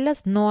las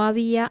aulas no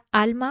había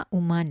alma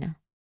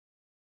humana,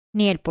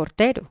 ni el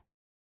portero.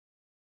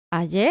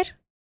 ¿Ayer?,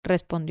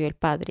 respondió el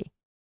padre.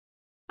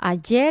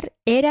 Ayer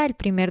era el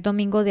primer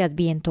domingo de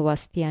Adviento,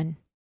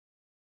 Bastián.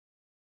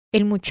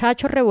 El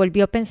muchacho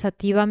revolvió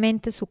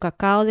pensativamente su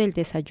cacao del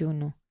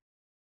desayuno.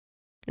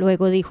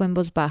 Luego dijo en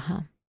voz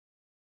baja: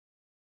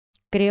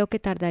 Creo que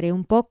tardaré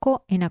un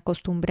poco en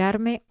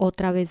acostumbrarme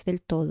otra vez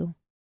del todo.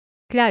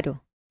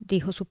 Claro,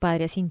 dijo su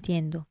padre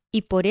asintiendo,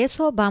 y por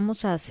eso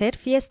vamos a hacer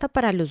fiesta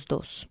para los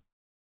dos.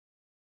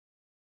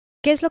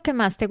 ¿Qué es lo que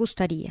más te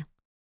gustaría?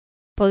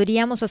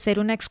 Podríamos hacer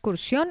una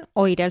excursión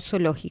o ir al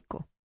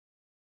zoológico.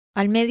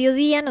 Al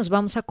mediodía nos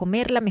vamos a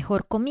comer la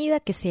mejor comida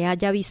que se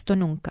haya visto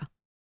nunca.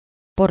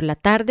 Por la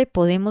tarde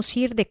podemos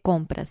ir de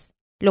compras,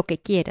 lo que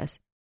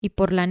quieras, y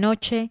por la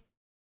noche,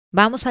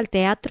 ¿vamos al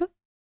teatro?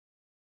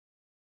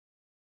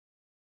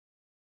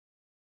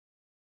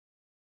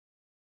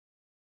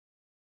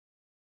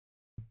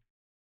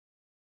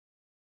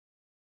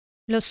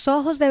 Los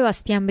ojos de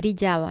Bastián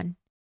brillaban.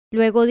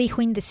 Luego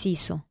dijo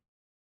indeciso: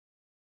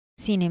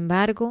 Sin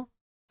embargo,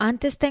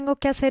 antes tengo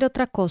que hacer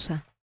otra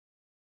cosa.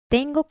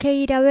 Tengo que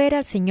ir a ver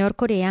al señor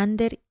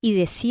Coreander y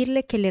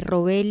decirle que le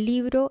robé el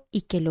libro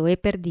y que lo he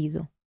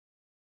perdido.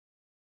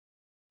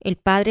 El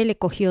padre le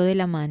cogió de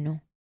la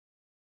mano.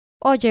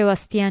 Oye,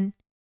 Bastián,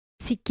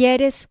 si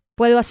quieres,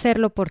 puedo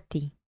hacerlo por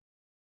ti.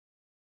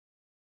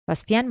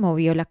 Bastián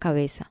movió la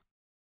cabeza.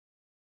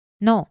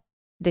 No,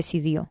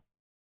 decidió.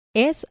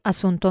 Es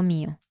asunto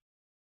mío.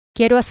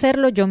 Quiero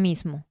hacerlo yo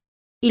mismo,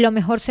 y lo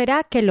mejor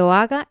será que lo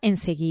haga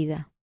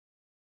enseguida.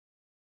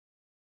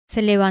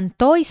 Se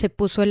levantó y se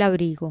puso el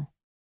abrigo.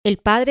 El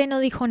padre no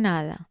dijo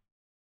nada,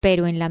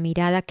 pero en la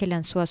mirada que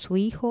lanzó a su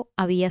hijo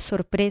había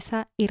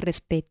sorpresa y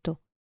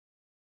respeto.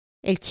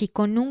 El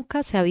chico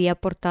nunca se había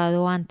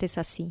portado antes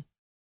así.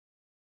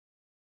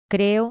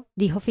 Creo,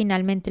 dijo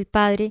finalmente el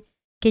padre,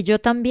 que yo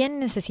también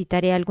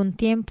necesitaré algún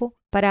tiempo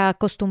para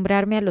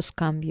acostumbrarme a los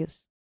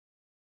cambios.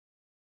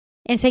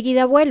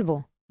 Enseguida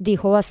vuelvo,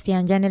 dijo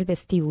Bastián ya en el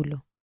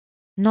vestíbulo.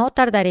 No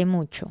tardaré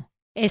mucho.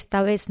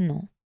 Esta vez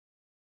no.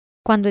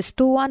 Cuando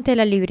estuvo ante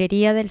la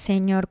librería del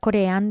señor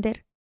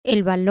Coreander,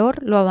 el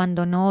valor lo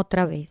abandonó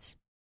otra vez.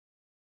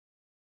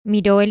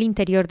 Miró el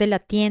interior de la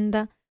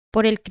tienda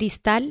por el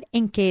cristal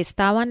en que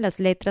estaban las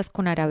letras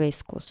con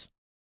arabescos.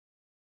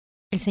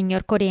 El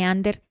señor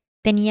Coreander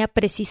tenía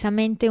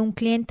precisamente un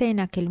cliente en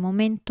aquel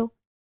momento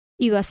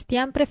y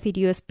Bastián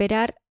prefirió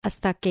esperar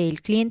hasta que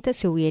el cliente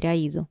se hubiera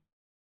ido.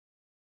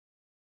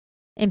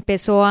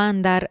 Empezó a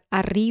andar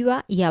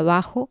arriba y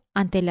abajo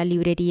ante la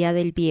librería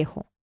del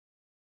viejo.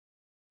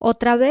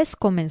 Otra vez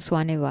comenzó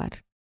a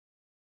nevar.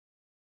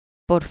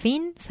 Por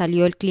fin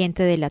salió el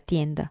cliente de la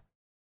tienda.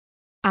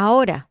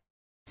 Ahora,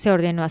 se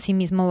ordenó a sí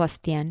mismo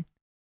Bastián.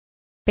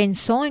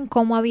 Pensó en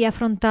cómo había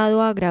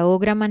afrontado a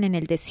Graógraman en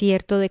el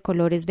desierto de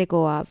colores de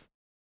Goab.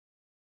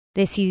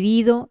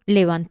 Decidido,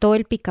 levantó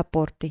el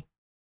picaporte.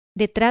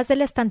 Detrás de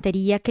la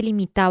estantería que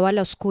limitaba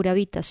la oscura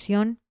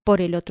habitación,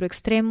 por el otro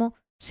extremo,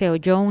 se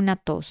oyó una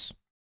tos.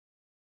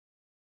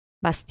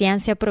 Bastián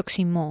se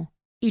aproximó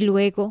y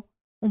luego,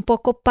 un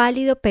poco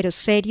pálido pero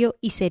serio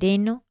y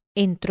sereno,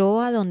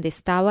 entró a donde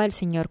estaba el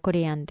señor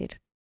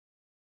Coreander,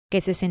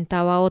 que se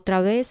sentaba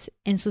otra vez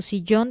en su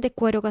sillón de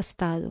cuero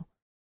gastado,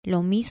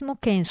 lo mismo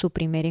que en su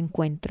primer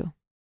encuentro.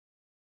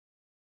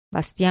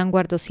 Bastián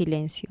guardó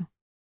silencio.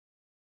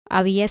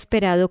 Había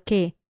esperado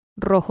que,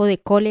 rojo de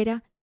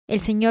cólera,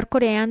 el señor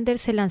Coreander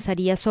se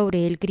lanzaría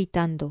sobre él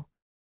gritando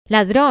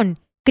 «¡Ladrón!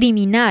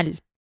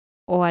 ¡Criminal!»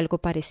 o algo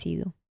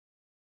parecido.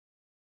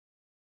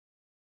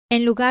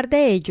 En lugar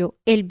de ello,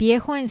 el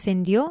viejo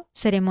encendió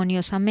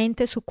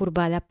ceremoniosamente su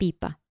curvada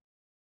pipa,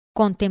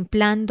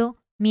 contemplando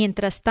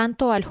mientras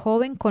tanto al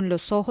joven con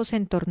los ojos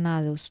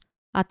entornados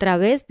a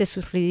través de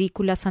sus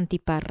ridículas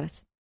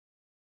antiparras.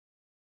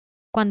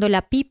 Cuando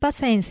la pipa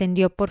se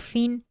encendió por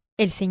fin,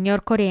 el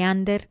señor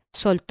Coreander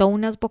soltó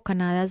unas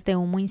bocanadas de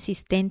humo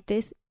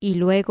insistentes y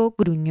luego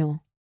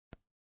gruñó.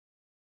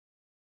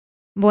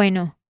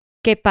 «Bueno,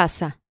 ¿qué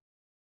pasa?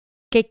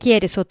 ¿Qué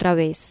quieres otra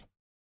vez?»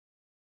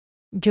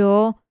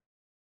 «Yo»,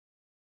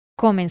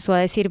 comenzó a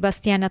decir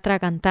Bastián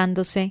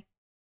atragantándose,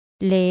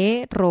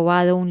 «le he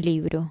robado un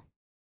libro».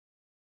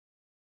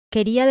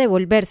 Quería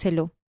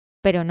devolvérselo,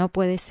 pero no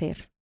puede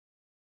ser.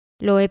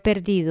 Lo he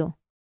perdido,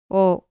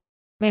 o,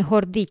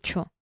 mejor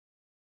dicho,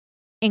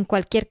 en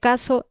cualquier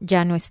caso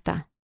ya no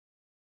está.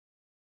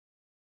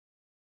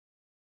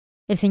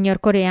 El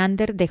señor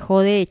Coreander dejó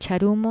de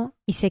echar humo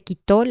y se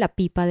quitó la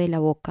pipa de la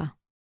boca.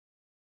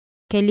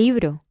 «¿Qué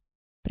libro?»,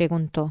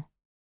 preguntó.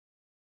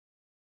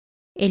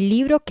 «El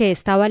libro que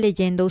estaba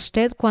leyendo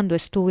usted cuando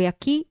estuve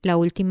aquí la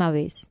última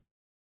vez».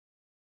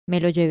 «Me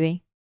lo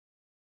llevé».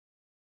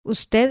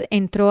 «Usted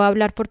entró a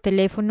hablar por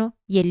teléfono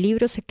y el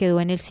libro se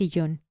quedó en el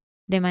sillón,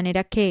 de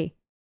manera que,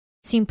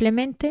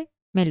 simplemente,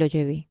 me lo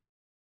llevé».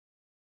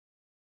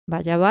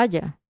 «Vaya,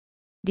 vaya»,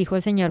 dijo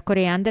el señor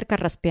Coreander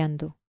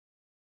carraspeando.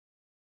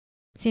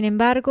 «Sin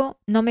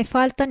embargo, no me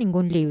falta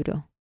ningún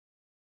libro».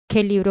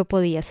 «¿Qué libro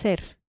podía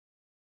ser?»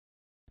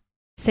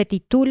 «Se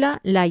titula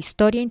La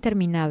historia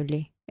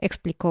interminable»,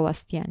 explicó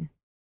Bastián.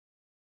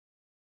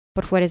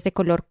 «Por fuera es de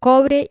color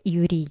cobre y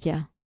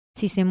brilla,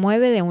 si se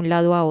mueve de un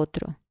lado a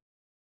otro.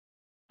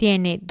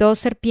 Tiene 2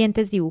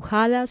 serpientes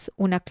dibujadas,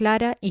 una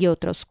clara y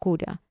otra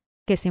oscura,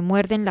 que se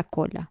muerden la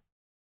cola.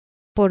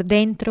 Por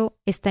dentro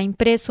está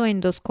impreso en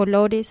 2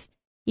 colores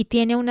y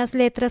tiene unas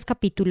letras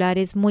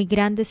capitulares muy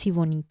grandes y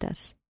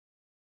bonitas».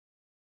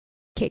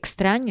 «Qué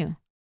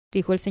extraño»,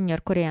 dijo el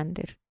señor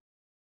Coreander.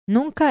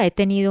 «Nunca he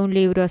tenido un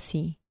libro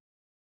así.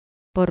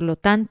 Por lo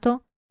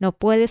tanto, no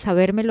puedes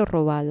habérmelo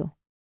robado.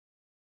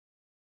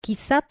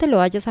 Quizá te lo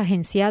hayas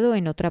agenciado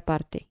en otra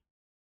parte».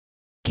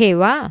 «¿Qué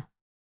va?»,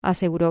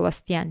 aseguró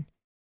Bastián.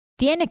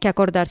 «Tiene que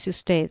acordarse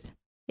usted.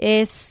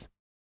 Es...»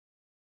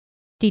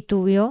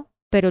 Titubeó,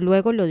 pero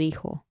luego lo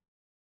dijo.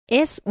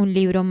 «Es un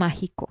libro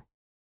mágico.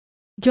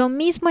 Yo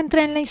mismo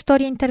entré en la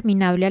historia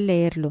interminable al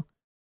leerlo,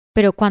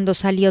 pero cuando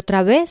salí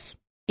otra vez,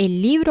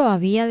 el libro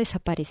había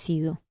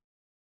desaparecido».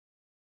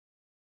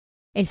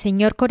 El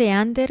señor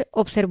Coreander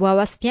observó a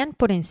Bastián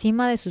por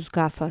encima de sus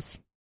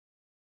gafas.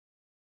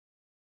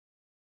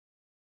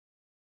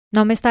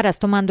 «No me estarás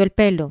tomando el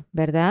pelo,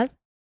 ¿verdad?»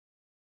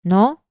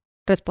 «No»,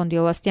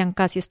 respondió Bastián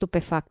casi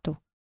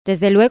estupefacto.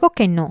 «Desde luego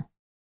que no.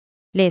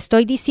 Le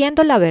estoy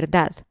diciendo la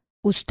verdad.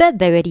 Usted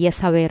debería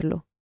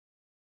saberlo».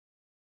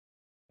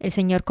 El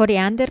señor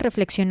Coreander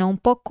reflexionó un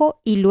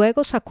poco y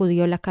luego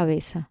sacudió la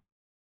cabeza.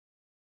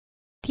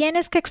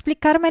 «Tienes que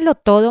explicármelo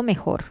todo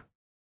mejor.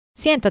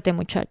 Siéntate,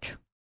 muchacho.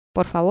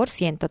 Por favor,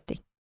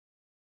 siéntate».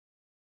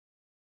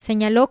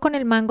 Señaló con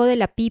el mango de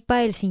la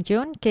pipa el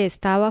sillón que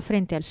estaba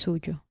frente al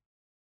suyo.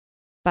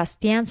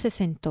 Bastián se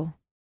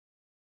sentó.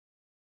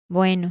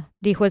 «Bueno»,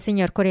 dijo el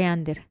señor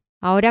Coreander,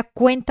 «ahora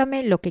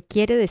cuéntame lo que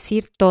quiere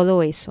decir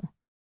todo eso.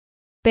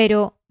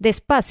 Pero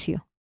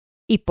despacio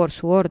y por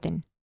su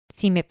orden,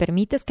 si me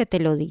permites que te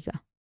lo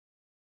diga».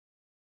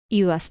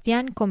 Y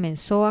Bastián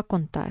comenzó a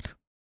contar.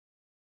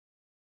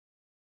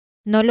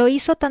 No lo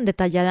hizo tan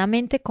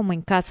detalladamente como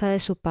en casa de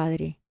su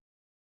padre.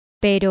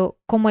 Pero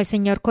como el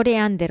señor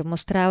Coreander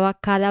mostraba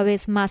cada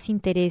vez más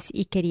interés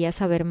y quería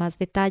saber más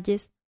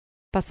detalles,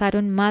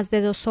 pasaron más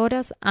de 2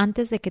 horas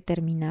antes de que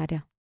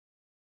terminara.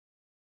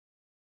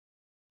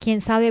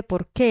 Quién sabe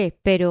por qué,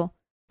 pero,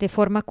 de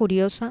forma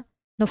curiosa,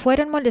 no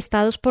fueron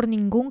molestados por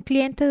ningún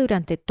cliente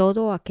durante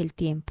todo aquel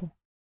tiempo.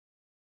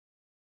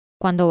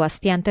 Cuando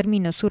Bastián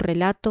terminó su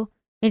relato,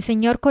 el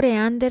señor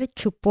Coreander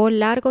chupó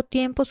largo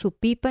tiempo su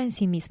pipa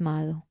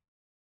ensimismado.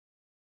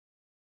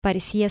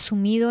 Parecía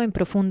sumido en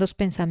profundos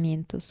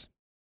pensamientos.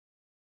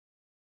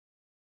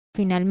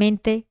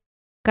 Finalmente,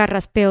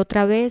 carraspeó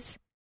otra vez,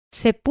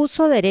 se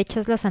puso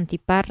derechas las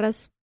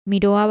antiparras,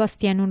 miró a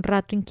Bastián un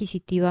rato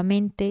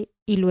inquisitivamente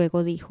y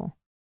luego dijo: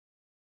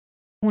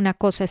 Una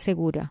cosa es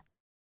segura,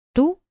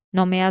 tú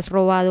no me has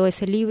robado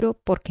ese libro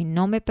porque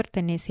no me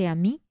pertenece a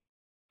mí,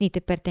 ni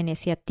te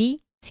pertenece a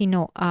ti,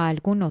 sino a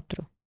algún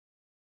otro.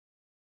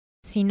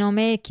 Si no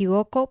me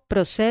equivoco,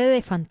 procede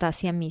de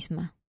Fantasia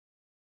misma.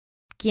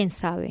 ¿Quién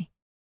sabe?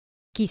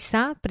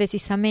 Quizá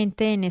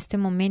precisamente en este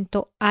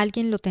momento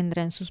alguien lo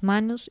tendrá en sus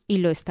manos y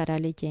lo estará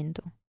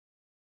leyendo.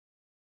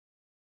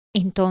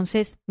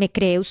 ¿Entonces, me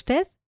cree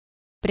usted?,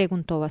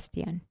 preguntó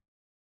Bastián.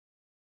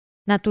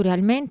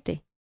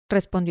 Naturalmente,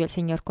 respondió el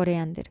señor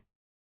Coreander.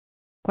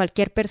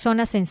 Cualquier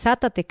persona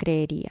sensata te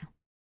creería.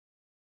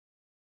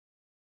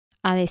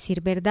 A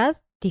decir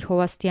verdad, dijo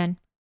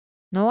Bastián,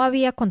 no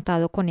había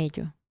contado con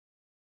ello.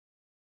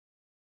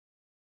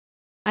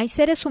 Hay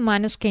seres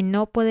humanos que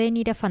no pueden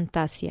ir a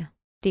Fantasia,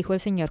 dijo el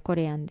señor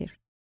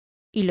Coreander,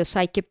 y los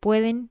hay que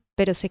pueden,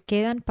 pero se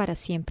quedan para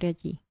siempre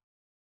allí.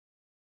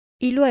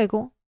 Y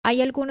luego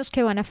hay algunos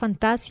que van a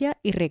Fantasia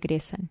y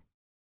regresan,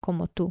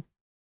 como tú,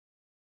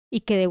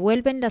 y que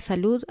devuelven la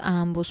salud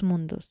a ambos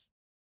mundos.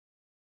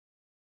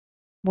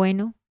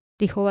 Bueno,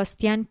 dijo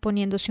Bastián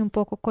poniéndose un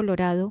poco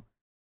colorado,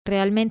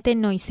 realmente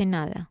no hice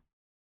nada.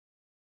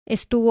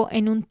 Estuvo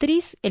en un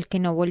tris el que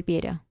no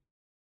volviera.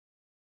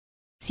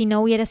 Si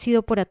no hubiera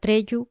sido por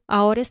Atreyu,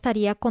 ahora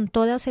estaría con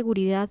toda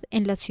seguridad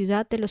en la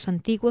ciudad de los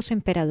antiguos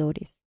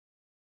emperadores.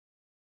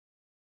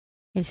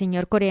 El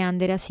señor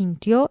Coreander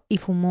asintió y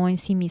fumó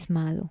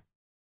ensimismado.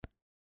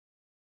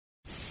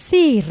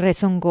 Sí,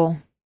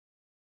 rezongó.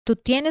 Tú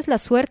tienes la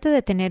suerte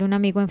de tener un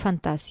amigo en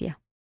Fantasia.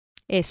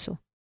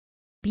 Eso,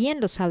 bien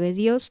lo sabe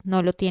Dios,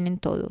 no lo tienen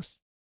todos.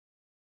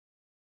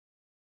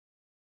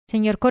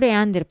 Señor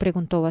Coreander,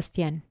 preguntó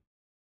Bastián,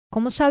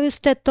 ¿cómo sabe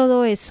usted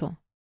todo eso?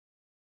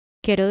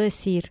 Quiero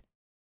decir,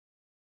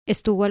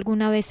 ¿estuvo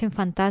alguna vez en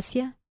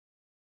Fantasia?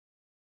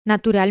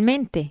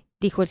 Naturalmente,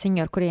 dijo el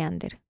señor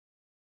Coreander.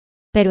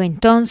 Pero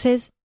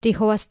entonces,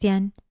 dijo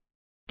Bastián,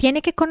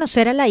 tiene que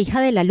conocer a la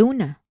hija de la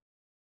luna.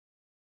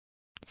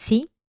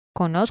 Sí,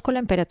 conozco la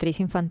emperatriz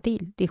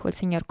infantil, dijo el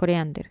señor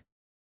Coreander,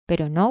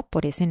 pero no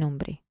por ese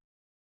nombre.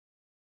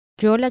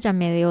 Yo la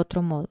llamé de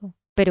otro modo,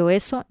 pero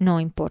eso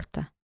no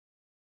importa.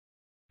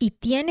 Y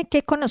tiene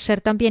que conocer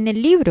también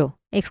el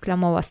libro,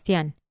 exclamó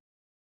Bastián.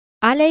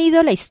 Ha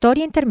leído la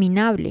historia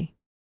interminable.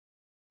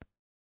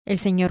 El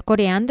señor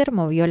Coreander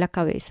movió la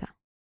cabeza.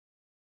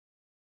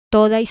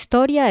 Toda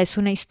historia es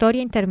una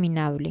historia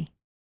interminable.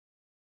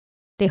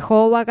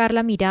 Dejó vagar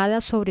la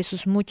mirada sobre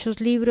sus muchos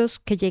libros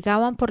que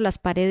llegaban por las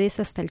paredes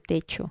hasta el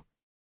techo,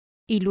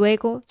 y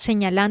luego,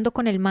 señalando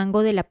con el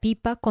mango de la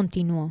pipa,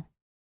 continuó.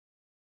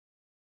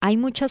 Hay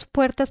muchas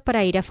puertas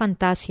para ir a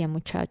Fantasia,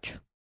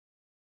 muchacho.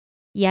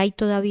 Y hay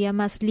todavía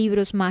más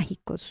libros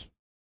mágicos.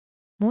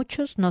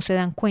 Muchos no se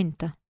dan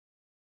cuenta.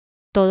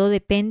 Todo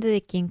depende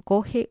de quien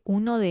coge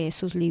uno de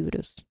esos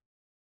libros.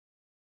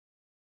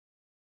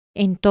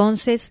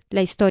 Entonces,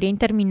 ¿la historia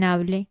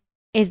interminable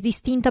es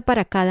distinta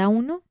para cada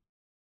uno?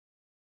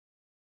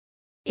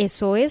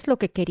 Eso es lo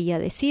que quería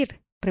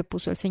decir,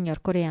 repuso el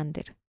señor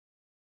Coreander.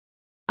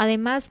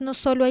 Además, no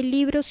solo hay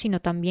libros,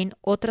 sino también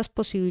otras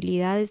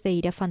posibilidades de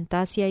ir a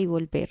Fantasia y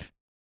volver.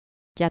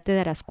 Ya te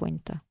darás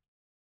cuenta.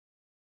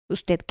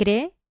 ¿Usted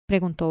cree?,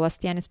 preguntó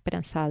Bastián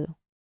esperanzado.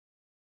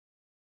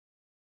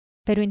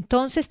 Pero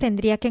entonces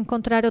tendría que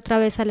encontrar otra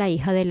vez a la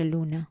hija de la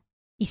luna,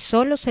 y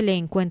solo se le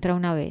encuentra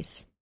una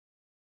vez.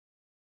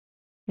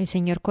 El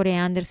señor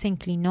Coreander se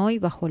inclinó y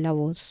bajó la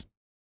voz.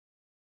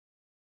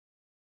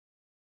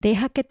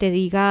 Deja que te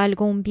diga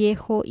algo un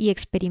viejo y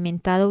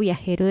experimentado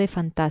viajero de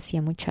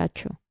Fantasia,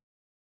 muchacho.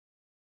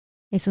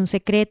 Es un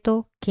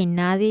secreto que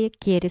nadie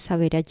quiere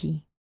saber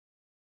allí.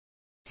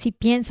 Si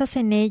piensas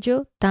en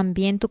ello,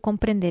 también tú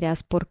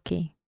comprenderás por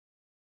qué.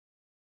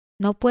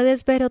 No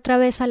puedes ver otra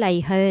vez a la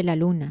hija de la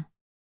luna.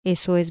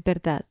 Eso es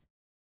verdad.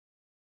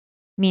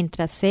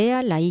 Mientras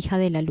sea la hija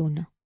de la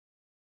luna.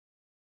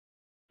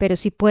 Pero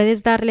si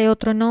puedes darle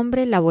otro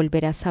nombre, la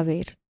volverás a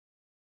ver.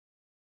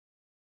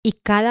 Y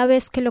cada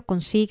vez que lo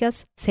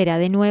consigas, será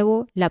de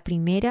nuevo la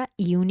primera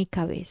y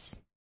única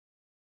vez.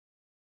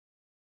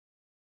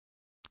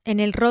 En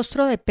el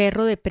rostro de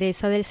perro de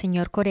presa del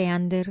señor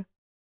Coreander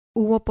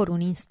hubo por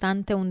un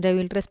instante un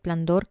débil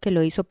resplandor que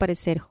lo hizo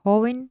parecer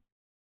joven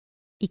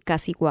y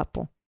casi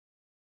guapo.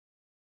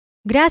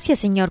 Gracias,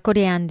 señor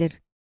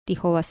Coreander,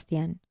 dijo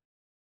Bastián.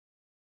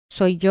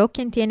 Soy yo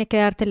quien tiene que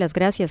darte las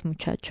gracias,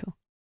 muchacho,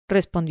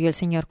 respondió el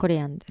señor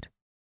Coreander.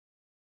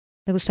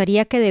 Me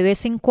gustaría que de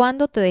vez en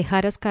cuando te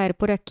dejaras caer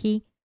por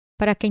aquí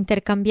para que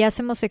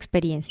intercambiásemos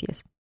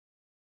experiencias.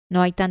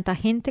 No hay tanta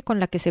gente con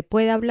la que se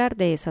pueda hablar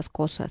de esas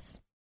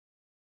cosas.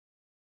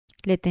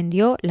 Le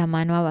tendió la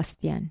mano a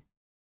Bastián.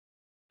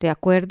 ¿De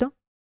acuerdo?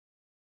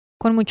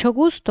 Con mucho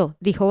gusto,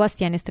 dijo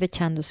Bastián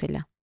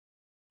estrechándosela.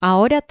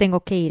 Ahora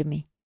tengo que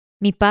irme.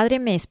 Mi padre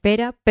me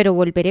espera, pero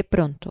volveré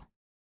pronto.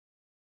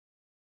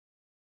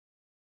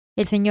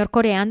 El señor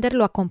Coreander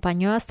lo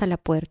acompañó hasta la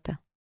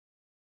puerta.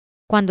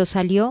 Cuando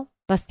salió,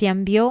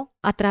 Bastián vio,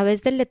 a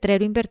través del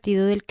letrero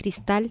invertido del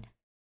cristal,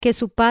 que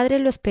su padre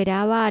lo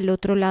esperaba al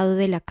otro lado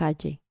de la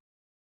calle.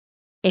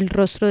 El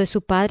rostro de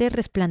su padre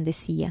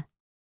resplandecía.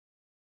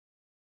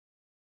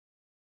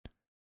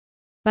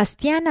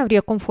 Bastián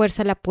abrió con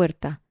fuerza la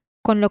puerta,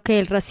 con lo que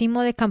el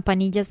racimo de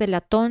campanillas de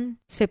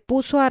latón se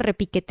puso a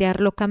repiquetear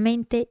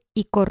locamente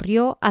y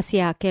corrió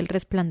hacia aquel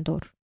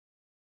resplandor.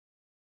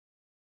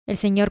 El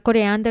señor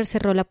Coreander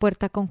cerró la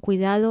puerta con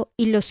cuidado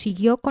y lo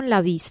siguió con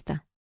la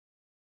vista.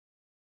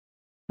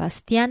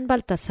 Bastián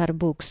Baltasar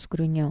Bux,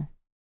 gruñó.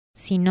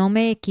 Si no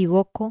me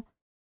equivoco,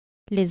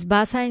 les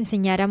vas a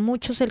enseñar a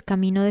muchos el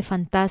camino de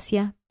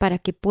Fantasia para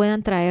que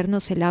puedan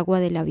traernos el agua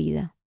de la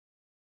vida.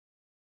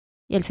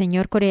 Y el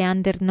señor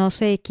Coreander no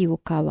se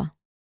equivocaba.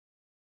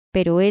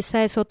 Pero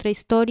esa es otra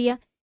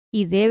historia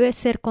y debe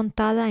ser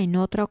contada en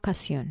otra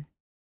ocasión.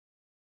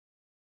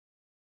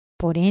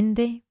 Por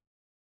ende,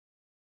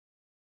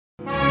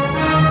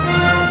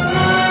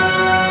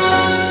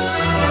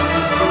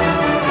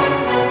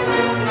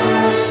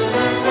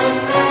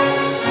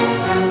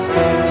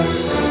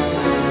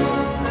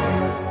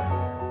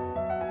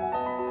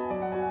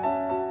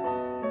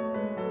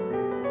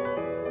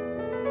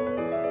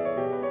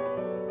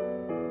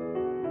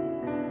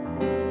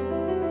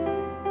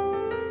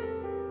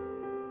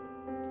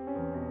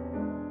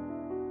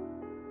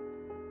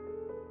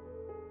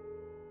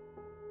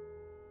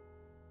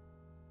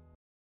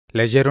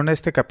 Leyeron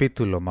este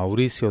capítulo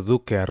Mauricio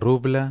Duque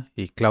Arrubla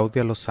y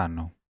Claudia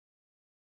Lozano.